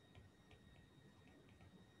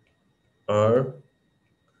are,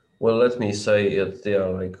 well, let me say it, they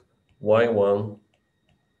are like y1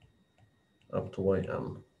 up to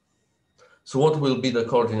yn. So what will be the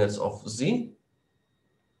coordinates of Z?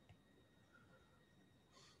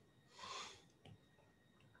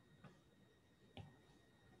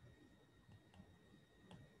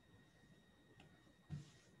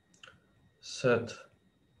 set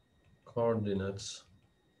coordinates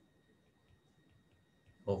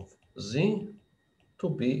of z to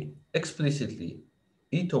be explicitly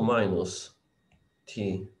e2 minus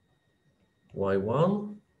t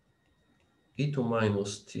y1, e2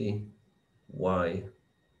 minus t y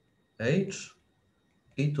h,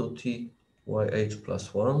 e2 t yh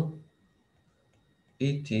plus 1,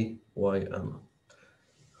 et yn.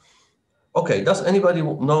 Okay, does anybody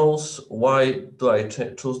knows why do I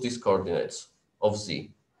choose these coordinates of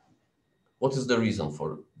z? What is the reason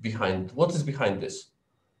for behind, what is behind this?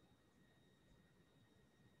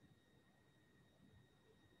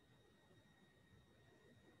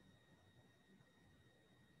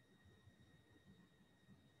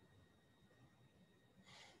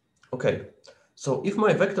 Okay, so if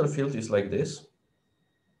my vector field is like this,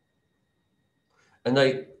 and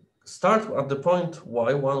I start at the point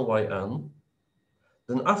y1, yn,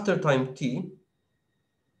 then after time t,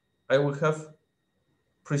 I will have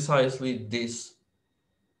precisely this,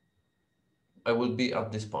 I will be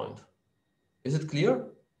at this point. Is it clear?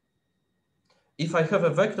 If I have a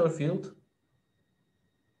vector field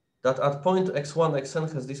that at point x1,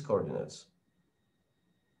 xn has these coordinates,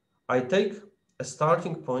 I take a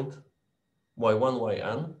starting point y1,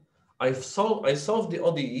 yn, I solve the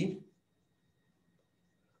ODE,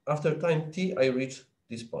 after time t, I reach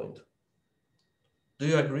this point. Do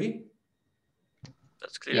you agree?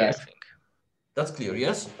 That's clear, Yes. I think. That's clear,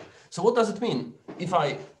 yes? So what does it mean? If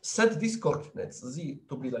I set these coordinates z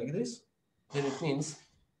to be like this, then it means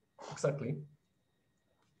exactly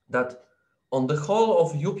that on the whole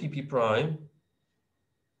of UPP prime,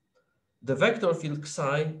 the vector field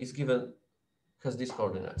psi is given, has these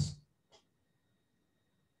coordinates.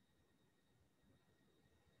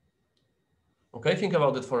 Okay, think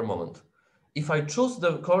about it for a moment. If I choose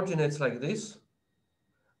the coordinates like this,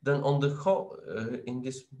 then on the whole, in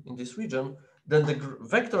this region, then the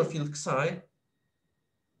vector field psi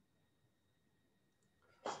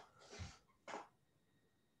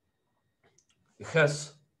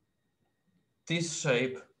has this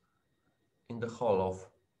shape in the whole of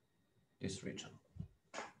this region.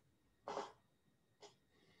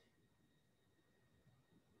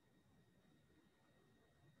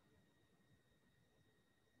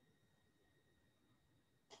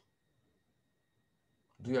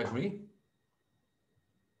 Do you agree?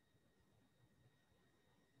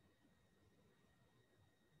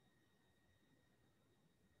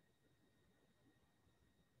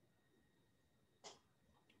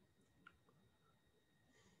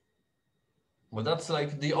 Well, that's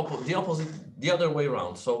like the opposite, the other way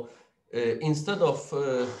around. So instead of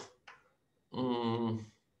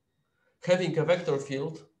having a vector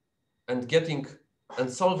field and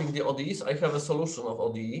solving the ODEs, I have a solution of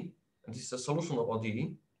ODE, and this is a solution of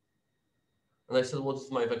ODE. And I said, what is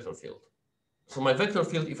my vector field? So my vector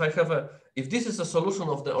field, if this is a solution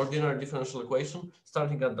of the ordinary differential equation,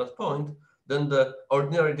 starting at that point, then the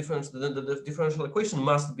the differential equation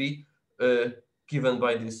must be given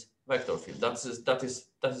by this vector field. That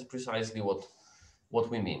is precisely what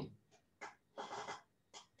we mean.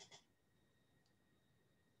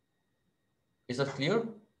 Is that clear?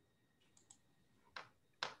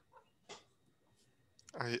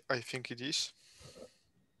 I think it is.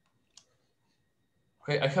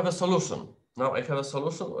 Okay, I have a solution. Now I have a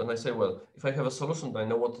solution, and I say, well, if I have a solution, then I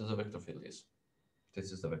know what the vector field is.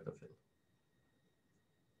 This is the vector field.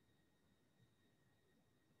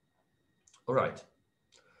 All right.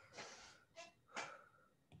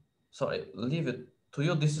 So I leave it to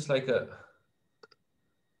you. This is like a,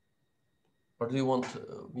 or do you want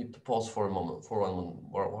me to pause for a moment, for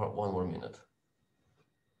one more minute?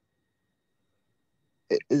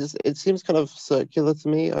 It seems kind of circular to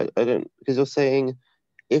me. I don't, because you're saying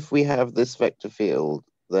if we have this vector field,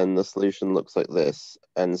 then the solution looks like this.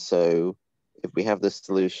 And so if we have this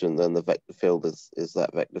solution, then the vector field is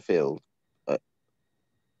that vector field.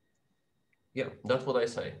 Yeah, that's what I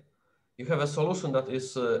say. You have a solution that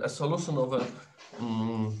is a solution of an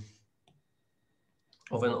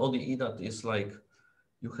ODE that is like,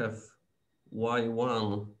 you have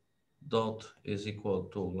y1 dot is equal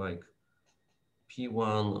to like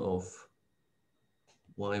p1 of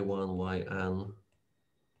y1 yn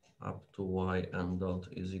up to yn dot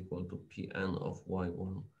is equal to pn of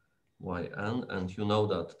y1 yn, and you know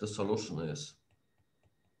that the solution is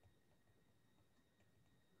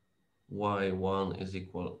y1 is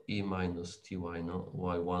equal e minus ty no,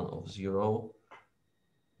 y1 of 0.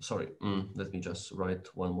 Sorry, let me just write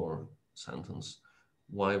one more sentence.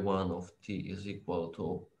 y1 of t is equal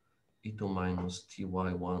to e2 minus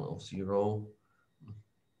ty1 of 0.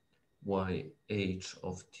 yh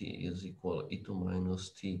of t is equal e2 minus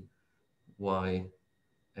ty y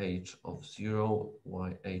h of 0,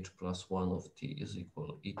 y h plus 1 of t is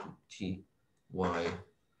equal e to t y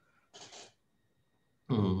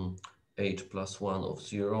h plus 1 of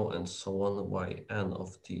 0 and so on, y n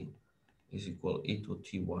of t is equal e to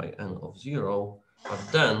t y n of 0.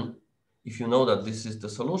 But then, if you know that this is the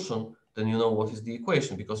solution, then you know what is the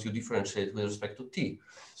equation because you differentiate with respect to t.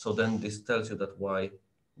 So then this tells you that that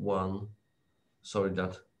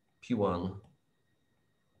p1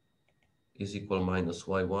 is equal minus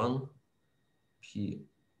y1,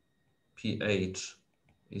 ph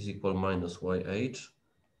is equal minus yh,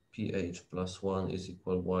 ph plus 1 is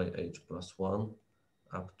equal yh plus 1,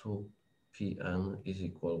 up to pn is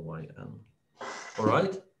equal yn. All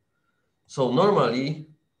right? So normally,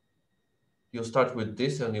 you start with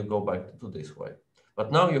this and you go back to this way.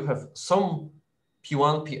 But now you have some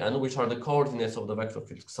p1, pn, which are the coordinates of the vector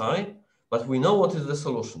field psi, but we know what is the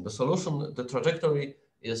solution. The solution, the trajectory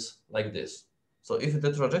is like this. So if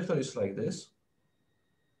the trajectory is like this,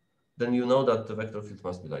 then you know that the vector field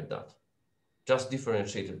must be like that. Just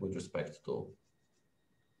differentiate it with respect to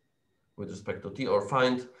t, or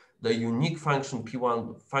find the unique function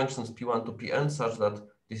functions p1 to pn such that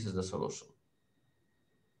this is the solution.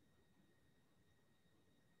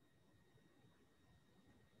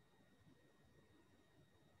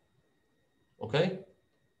 Okay?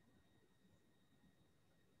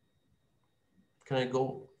 Can I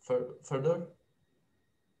go further?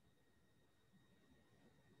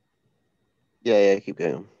 Yeah, keep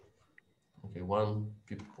going. Okay, one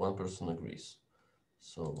person agrees.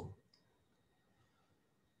 So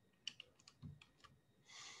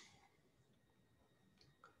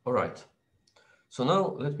all right. So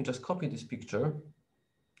now let me just copy this picture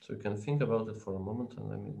so you can think about it for a moment, and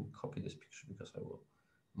let me copy this picture because I will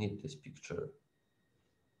need this picture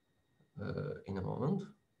in a moment.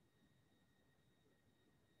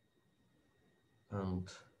 And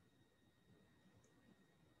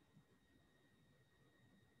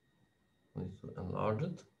I need to enlarge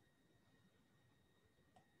it.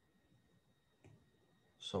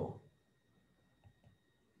 So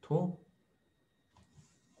two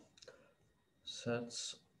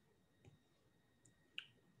sets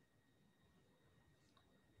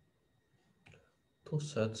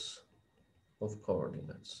of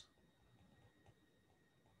coordinates.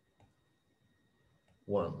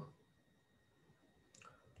 One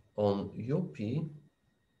on UPP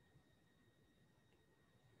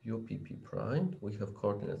prime, we have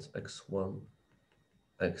coordinates x1,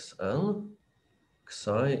 xn.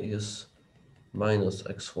 Psi is minus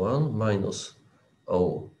x1 minus,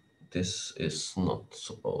 oh, this is not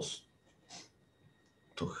supposed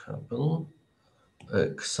to happen.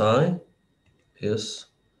 Psi is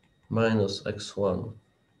minus x1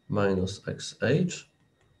 minus xh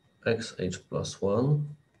plus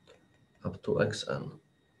 1 up to xn.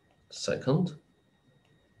 Second,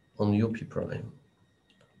 on UP prime,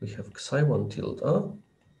 we have xi1 tilde,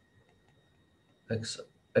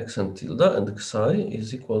 xn tilde, and xi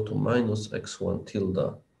is equal to minus x1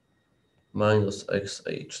 tilde minus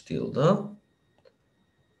xh tilde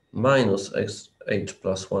minus xh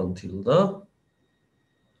plus 1 tilde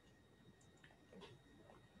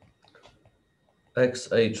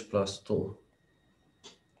xh plus 2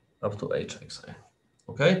 up to hxa.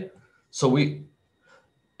 Okay, so we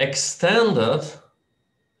extended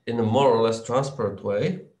in a more or less transparent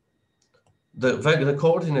way the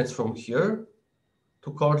coordinates from here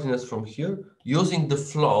to coordinates from here using the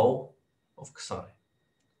flow of psi.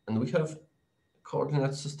 And we have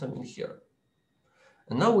coordinate system in here.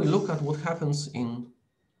 And now we look at what happens in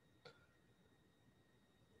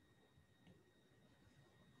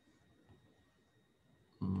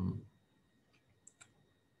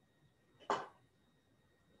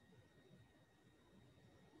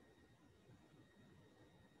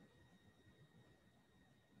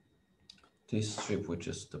this strip, which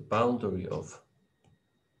is the boundary of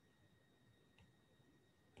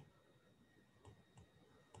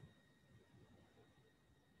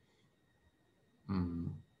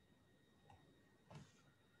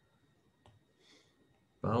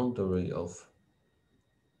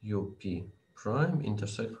UP prime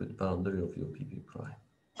intersect with boundary of UPP prime.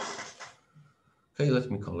 Okay,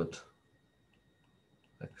 let me call it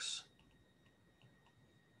X.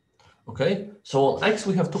 Okay, so on X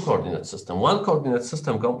we have two coordinate system. One coordinate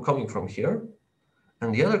system coming from here,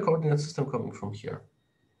 and the other coordinate system coming from here.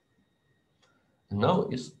 And now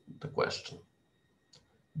is the question: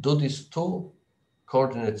 do these two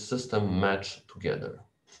coordinate systems match together?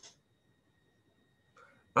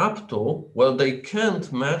 Up to, well, they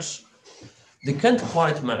can't match. They can't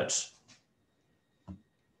quite match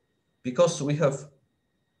because we have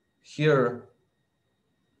here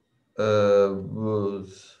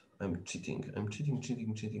I'm cheating,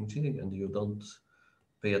 and you don't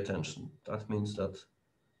pay attention. That means that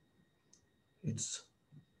it's,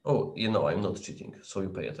 oh, you know, I'm not cheating, so you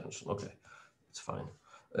pay attention. Okay, it's fine.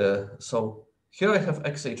 So here I have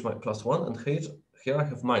xh plus 1, and here I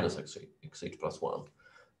have minus xh plus 1.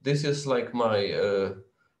 This is like my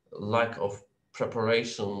lack of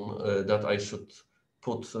preparation, that I should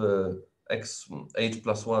put xh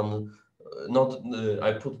plus 1,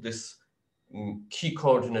 I put this key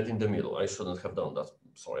coordinate in the middle. I shouldn't have done that.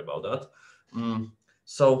 Sorry about that.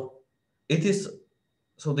 So it is,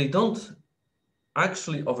 so they don't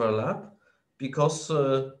actually overlap, because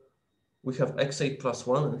we have x8 plus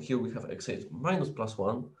 1 and here we have x8 minus plus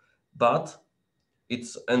 1, but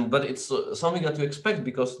it's something that you expect,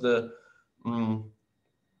 because the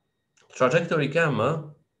trajectory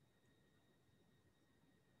gamma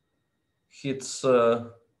hits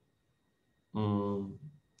that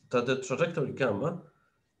the trajectory gamma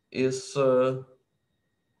is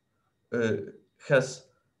has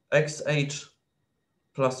xh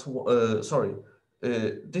plus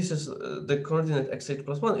this is the coordinate x8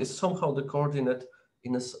 plus 1 is somehow the coordinate,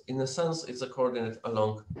 in a sense it's a coordinate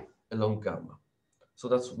along gamma. So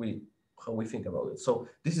that's how we think about it. So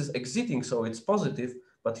this is exiting, so it's positive,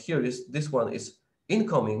 but here is, this one is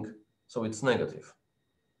incoming, so it's negative.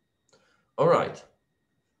 All right,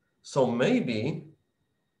 so maybe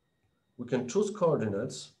we can choose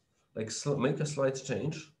coordinates, like make a slight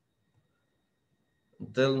change.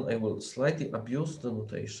 Then I will slightly abuse the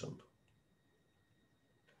notation,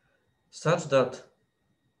 such that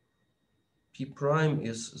p prime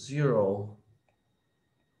is 0,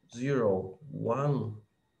 0, 1,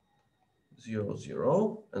 0,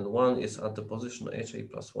 0, and 1 is at the position ha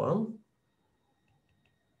plus 1.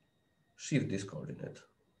 Shift this coordinate.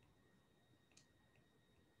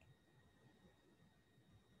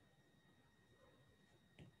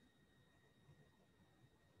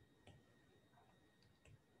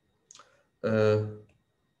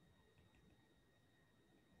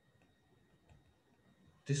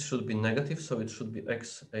 This should be negative, so it should be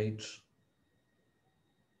xh.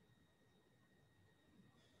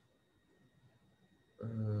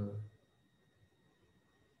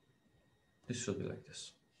 This should be like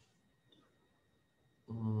this.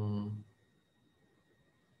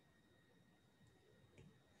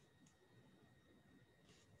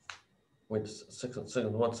 Wait a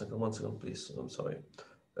second, one second, please. I'm sorry.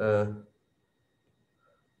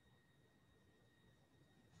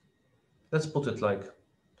 Let's put it like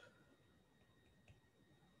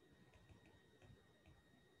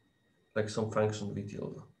some function v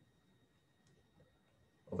tilde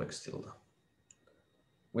of x tilde,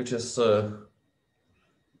 which is so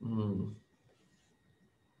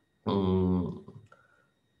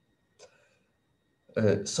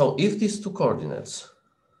if these two coordinates,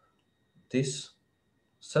 these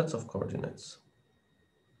sets of coordinates,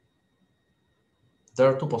 there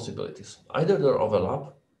are two possibilities. Either they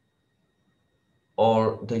overlap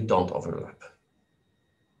or they don't overlap.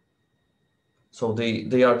 So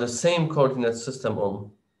they are the same coordinate system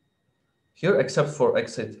on here, except for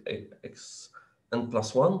x8, xn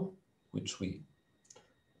plus 1, which we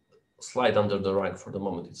slide under the rug for the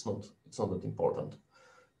moment. It's not that important.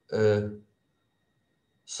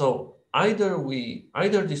 So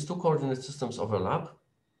either these two coordinate systems overlap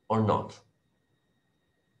or not.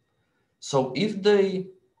 So if they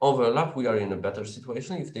overlap, we are in a better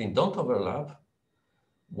situation. If they don't overlap,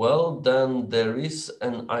 well, then there is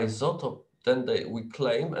an isotope. Then we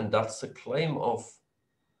claim, and that's a claim of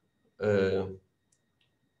the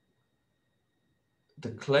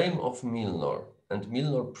claim of Milnor, and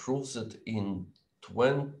Milnor proves it in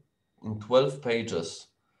 12 pages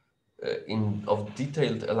of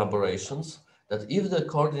detailed elaborations, that if the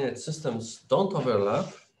coordinate systems don't overlap,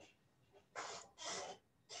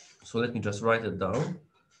 so let me just write it down.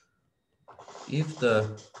 If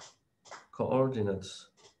the coordinates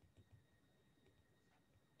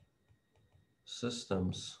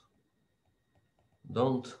systems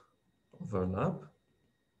don't overlap,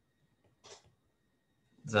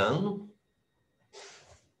 then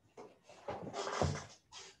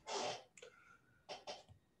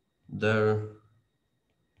there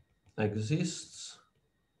exists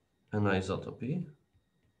an isotopy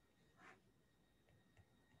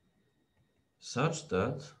such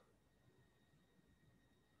that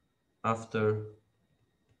after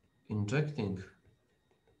injecting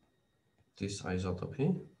this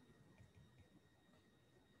isotopy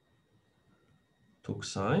to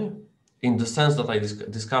psi, in the sense that I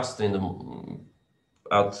discussed in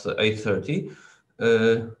at 8:30,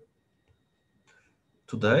 to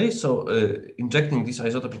today. So injecting this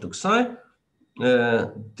isotopy to Xi,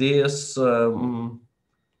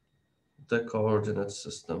 the coordinate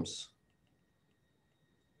systems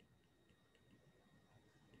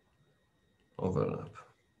overlap.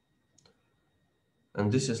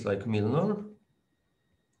 And this is like Milnor,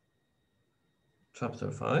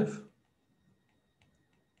 chapter 5,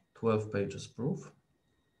 12 pages proof.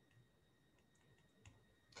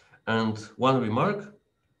 And one remark,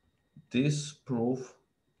 this proof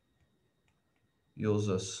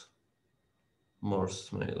uses Morse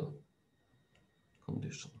Smale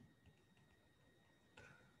condition.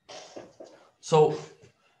 So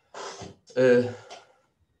if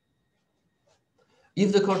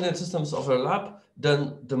the coordinate systems overlap,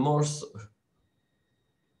 then the Morse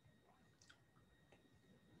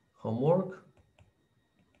homework,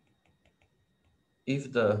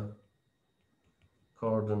 if the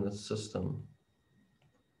coordinate system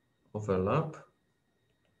overlap,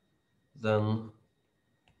 then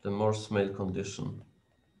the Morse Smale condition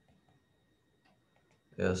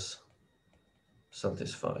is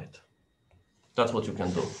satisfied. That's what you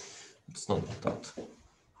can do. It's not that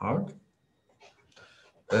hard.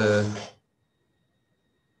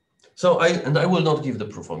 So I will not give the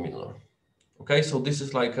proof of Milnor. Okay, so this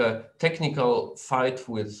is like a technical fight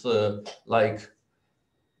with a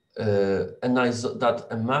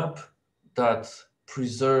map that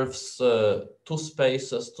preserves two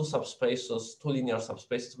spaces, two subspaces, two linear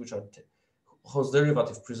subspaces, which are whose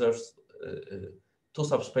derivative preserves two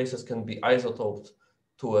subspaces can be isotoped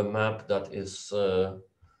to a map that is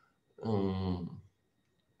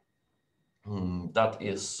that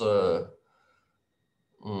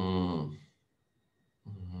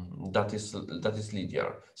is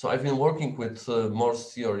linear. So I've been working with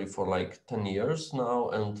Morse theory for like 10 years now,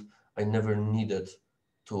 and I never needed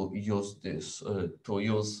to use this the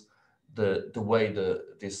way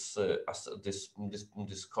this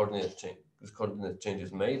coordinate change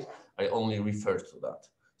is made. I only refer to that.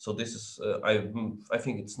 So this is I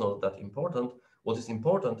think it's not that important. What is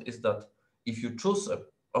important is that if you choose a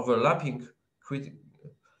overlapping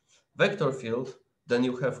vector field, then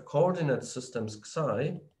you have coordinate systems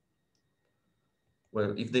Xi.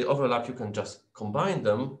 Well, if they overlap, you can just combine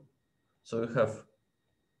them. So you have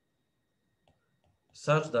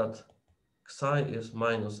such that Xi is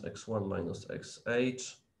minus x1 minus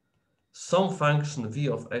xh, some function v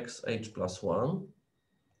of xh plus 1,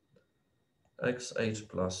 xh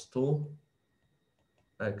plus 2,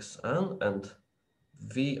 xn, and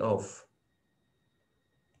v of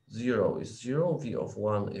 0 is 0, v of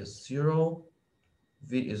 1 is 0,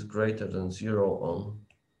 v is greater than 0 on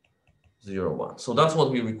 0, 1. So that's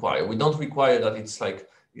what we require. We don't require that it's like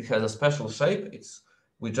it has a special shape.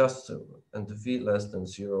 We just and v less than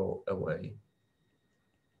 0 away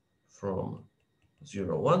from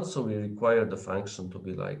 0, 1. So we require the function to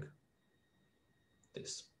be like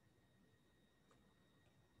this.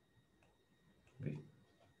 V.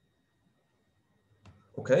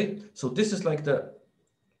 Okay, so this is like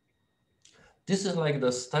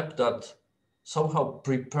the step that somehow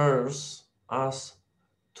prepares us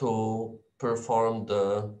to perform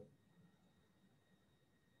the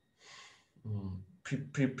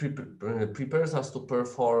prepares us to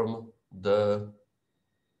perform the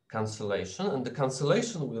cancellation, and the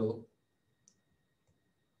cancellation will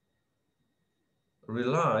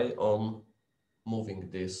rely on moving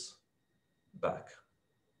this back.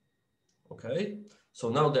 Okay, so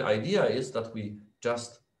now the idea is that we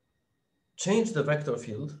just change the vector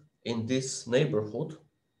field in this neighborhood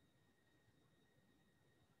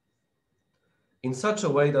in such a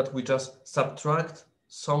way that we just subtract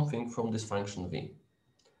something from this function v,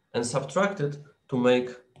 and subtract it to make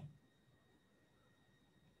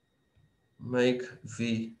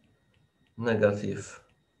v negative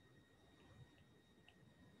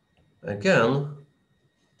again,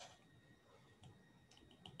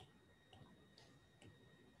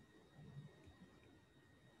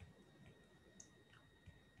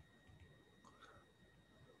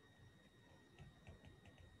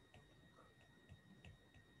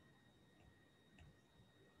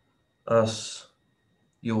 as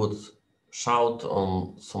you would shout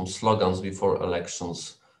on some slogans before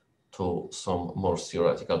elections to some more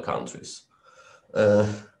theoretical countries.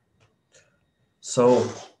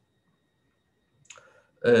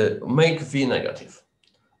 Make v negative.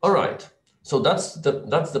 All right. So that's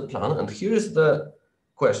the plan. And here is the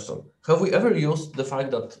question: have we ever used the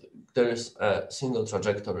fact that there is a single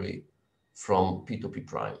trajectory from p to p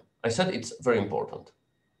prime? I said it's very important.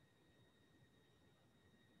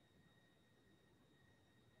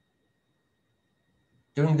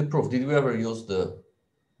 During the proof, did we ever use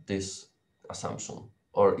this assumption?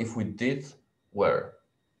 Or if we did, where?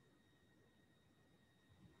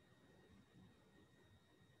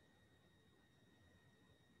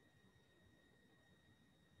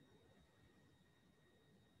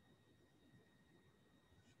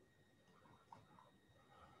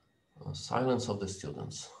 Silence of the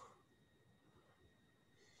students.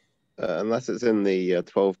 Unless it's in the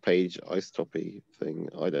 12-page Isotopy thing,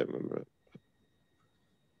 I don't remember it.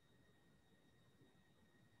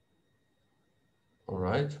 All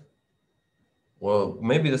right. Well,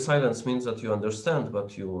 maybe the silence means that you understand,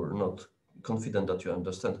 but you're not confident that you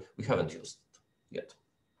understand. We haven't used it yet.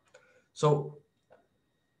 So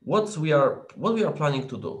what we are planning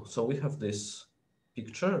to do. So we have this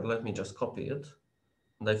picture. Let me just copy it.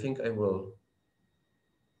 And I think I will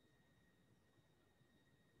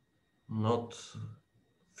not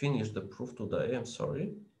finish the proof today. I'm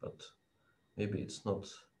sorry, but maybe it's not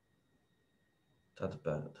that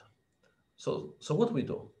bad. So what we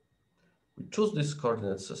do, we choose this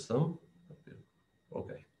coordinate system.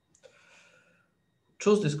 Okay.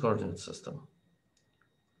 Choose this coordinate system.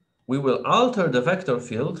 We will alter the vector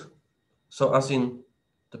field. So as in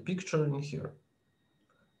the picture in here.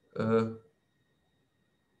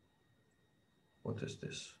 What is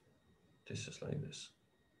this? This is like this.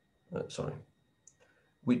 Sorry.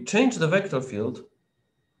 We change the vector field.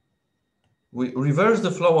 We reverse the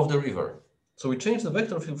flow of the river. So we change the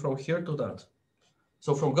vector field from here to that.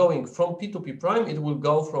 So from going from P to P prime, it will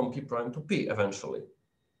go from P prime to P eventually.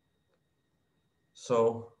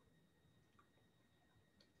 So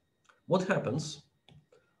what happens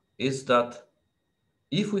is that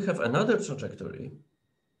if we have another trajectory,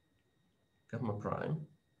 gamma prime,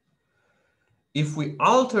 if we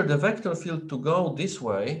alter the vector field to go this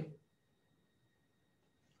way,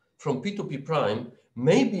 from P to P prime,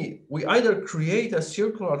 maybe we either create a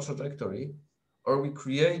circular trajectory or we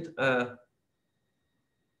create a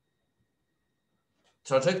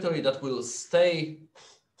trajectory that will stay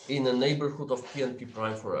in a neighborhood of P and P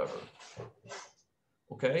prime forever.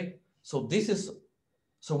 Okay, so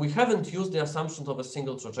so we haven't used the assumption of a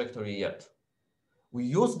single trajectory yet. We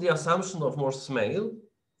used the assumption of Morse Smale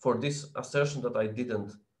for this assertion that I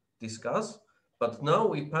didn't discuss, but now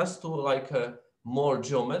we pass to like a more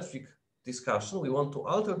geometric discussion. We want to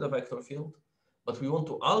alter the vector field, but we want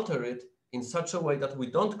to alter it in such a way that we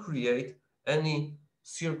don't create any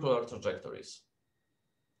circular trajectories.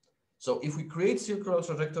 So if we create circular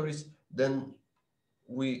trajectories, then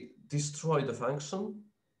we destroy the function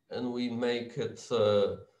and we make it,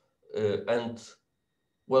 well,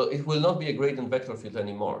 it will not be a gradient vector field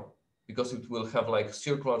anymore because it will have like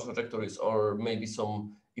circular trajectories or maybe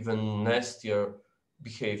some even nastier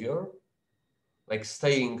behavior, like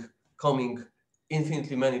coming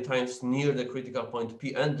infinitely many times near the critical point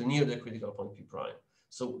P and near the critical point P prime.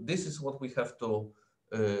 So this is what we have to,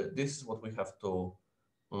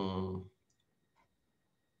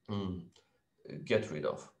 get rid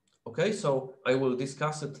of. Okay, so I will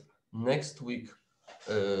discuss it next week.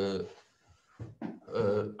 I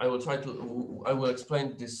will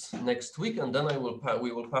explain this next week, and then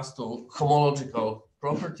we will pass to homological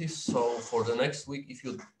properties. So for the next week, if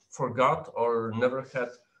you forgot or never had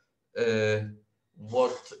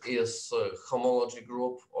what is a homology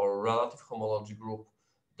group or relative homology group,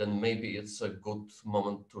 then maybe it's a good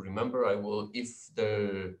moment to remember. I will, if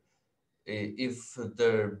there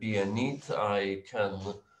be a need, I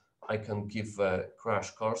can give a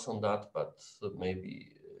crash course on that, but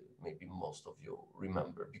maybe most of you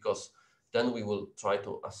remember, because then we will try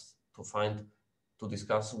to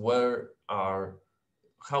discuss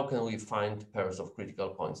how can we find pairs of critical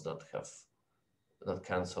points that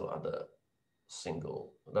cancel at a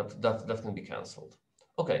single, that can be cancelled.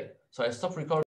 Okay, so I stop recording.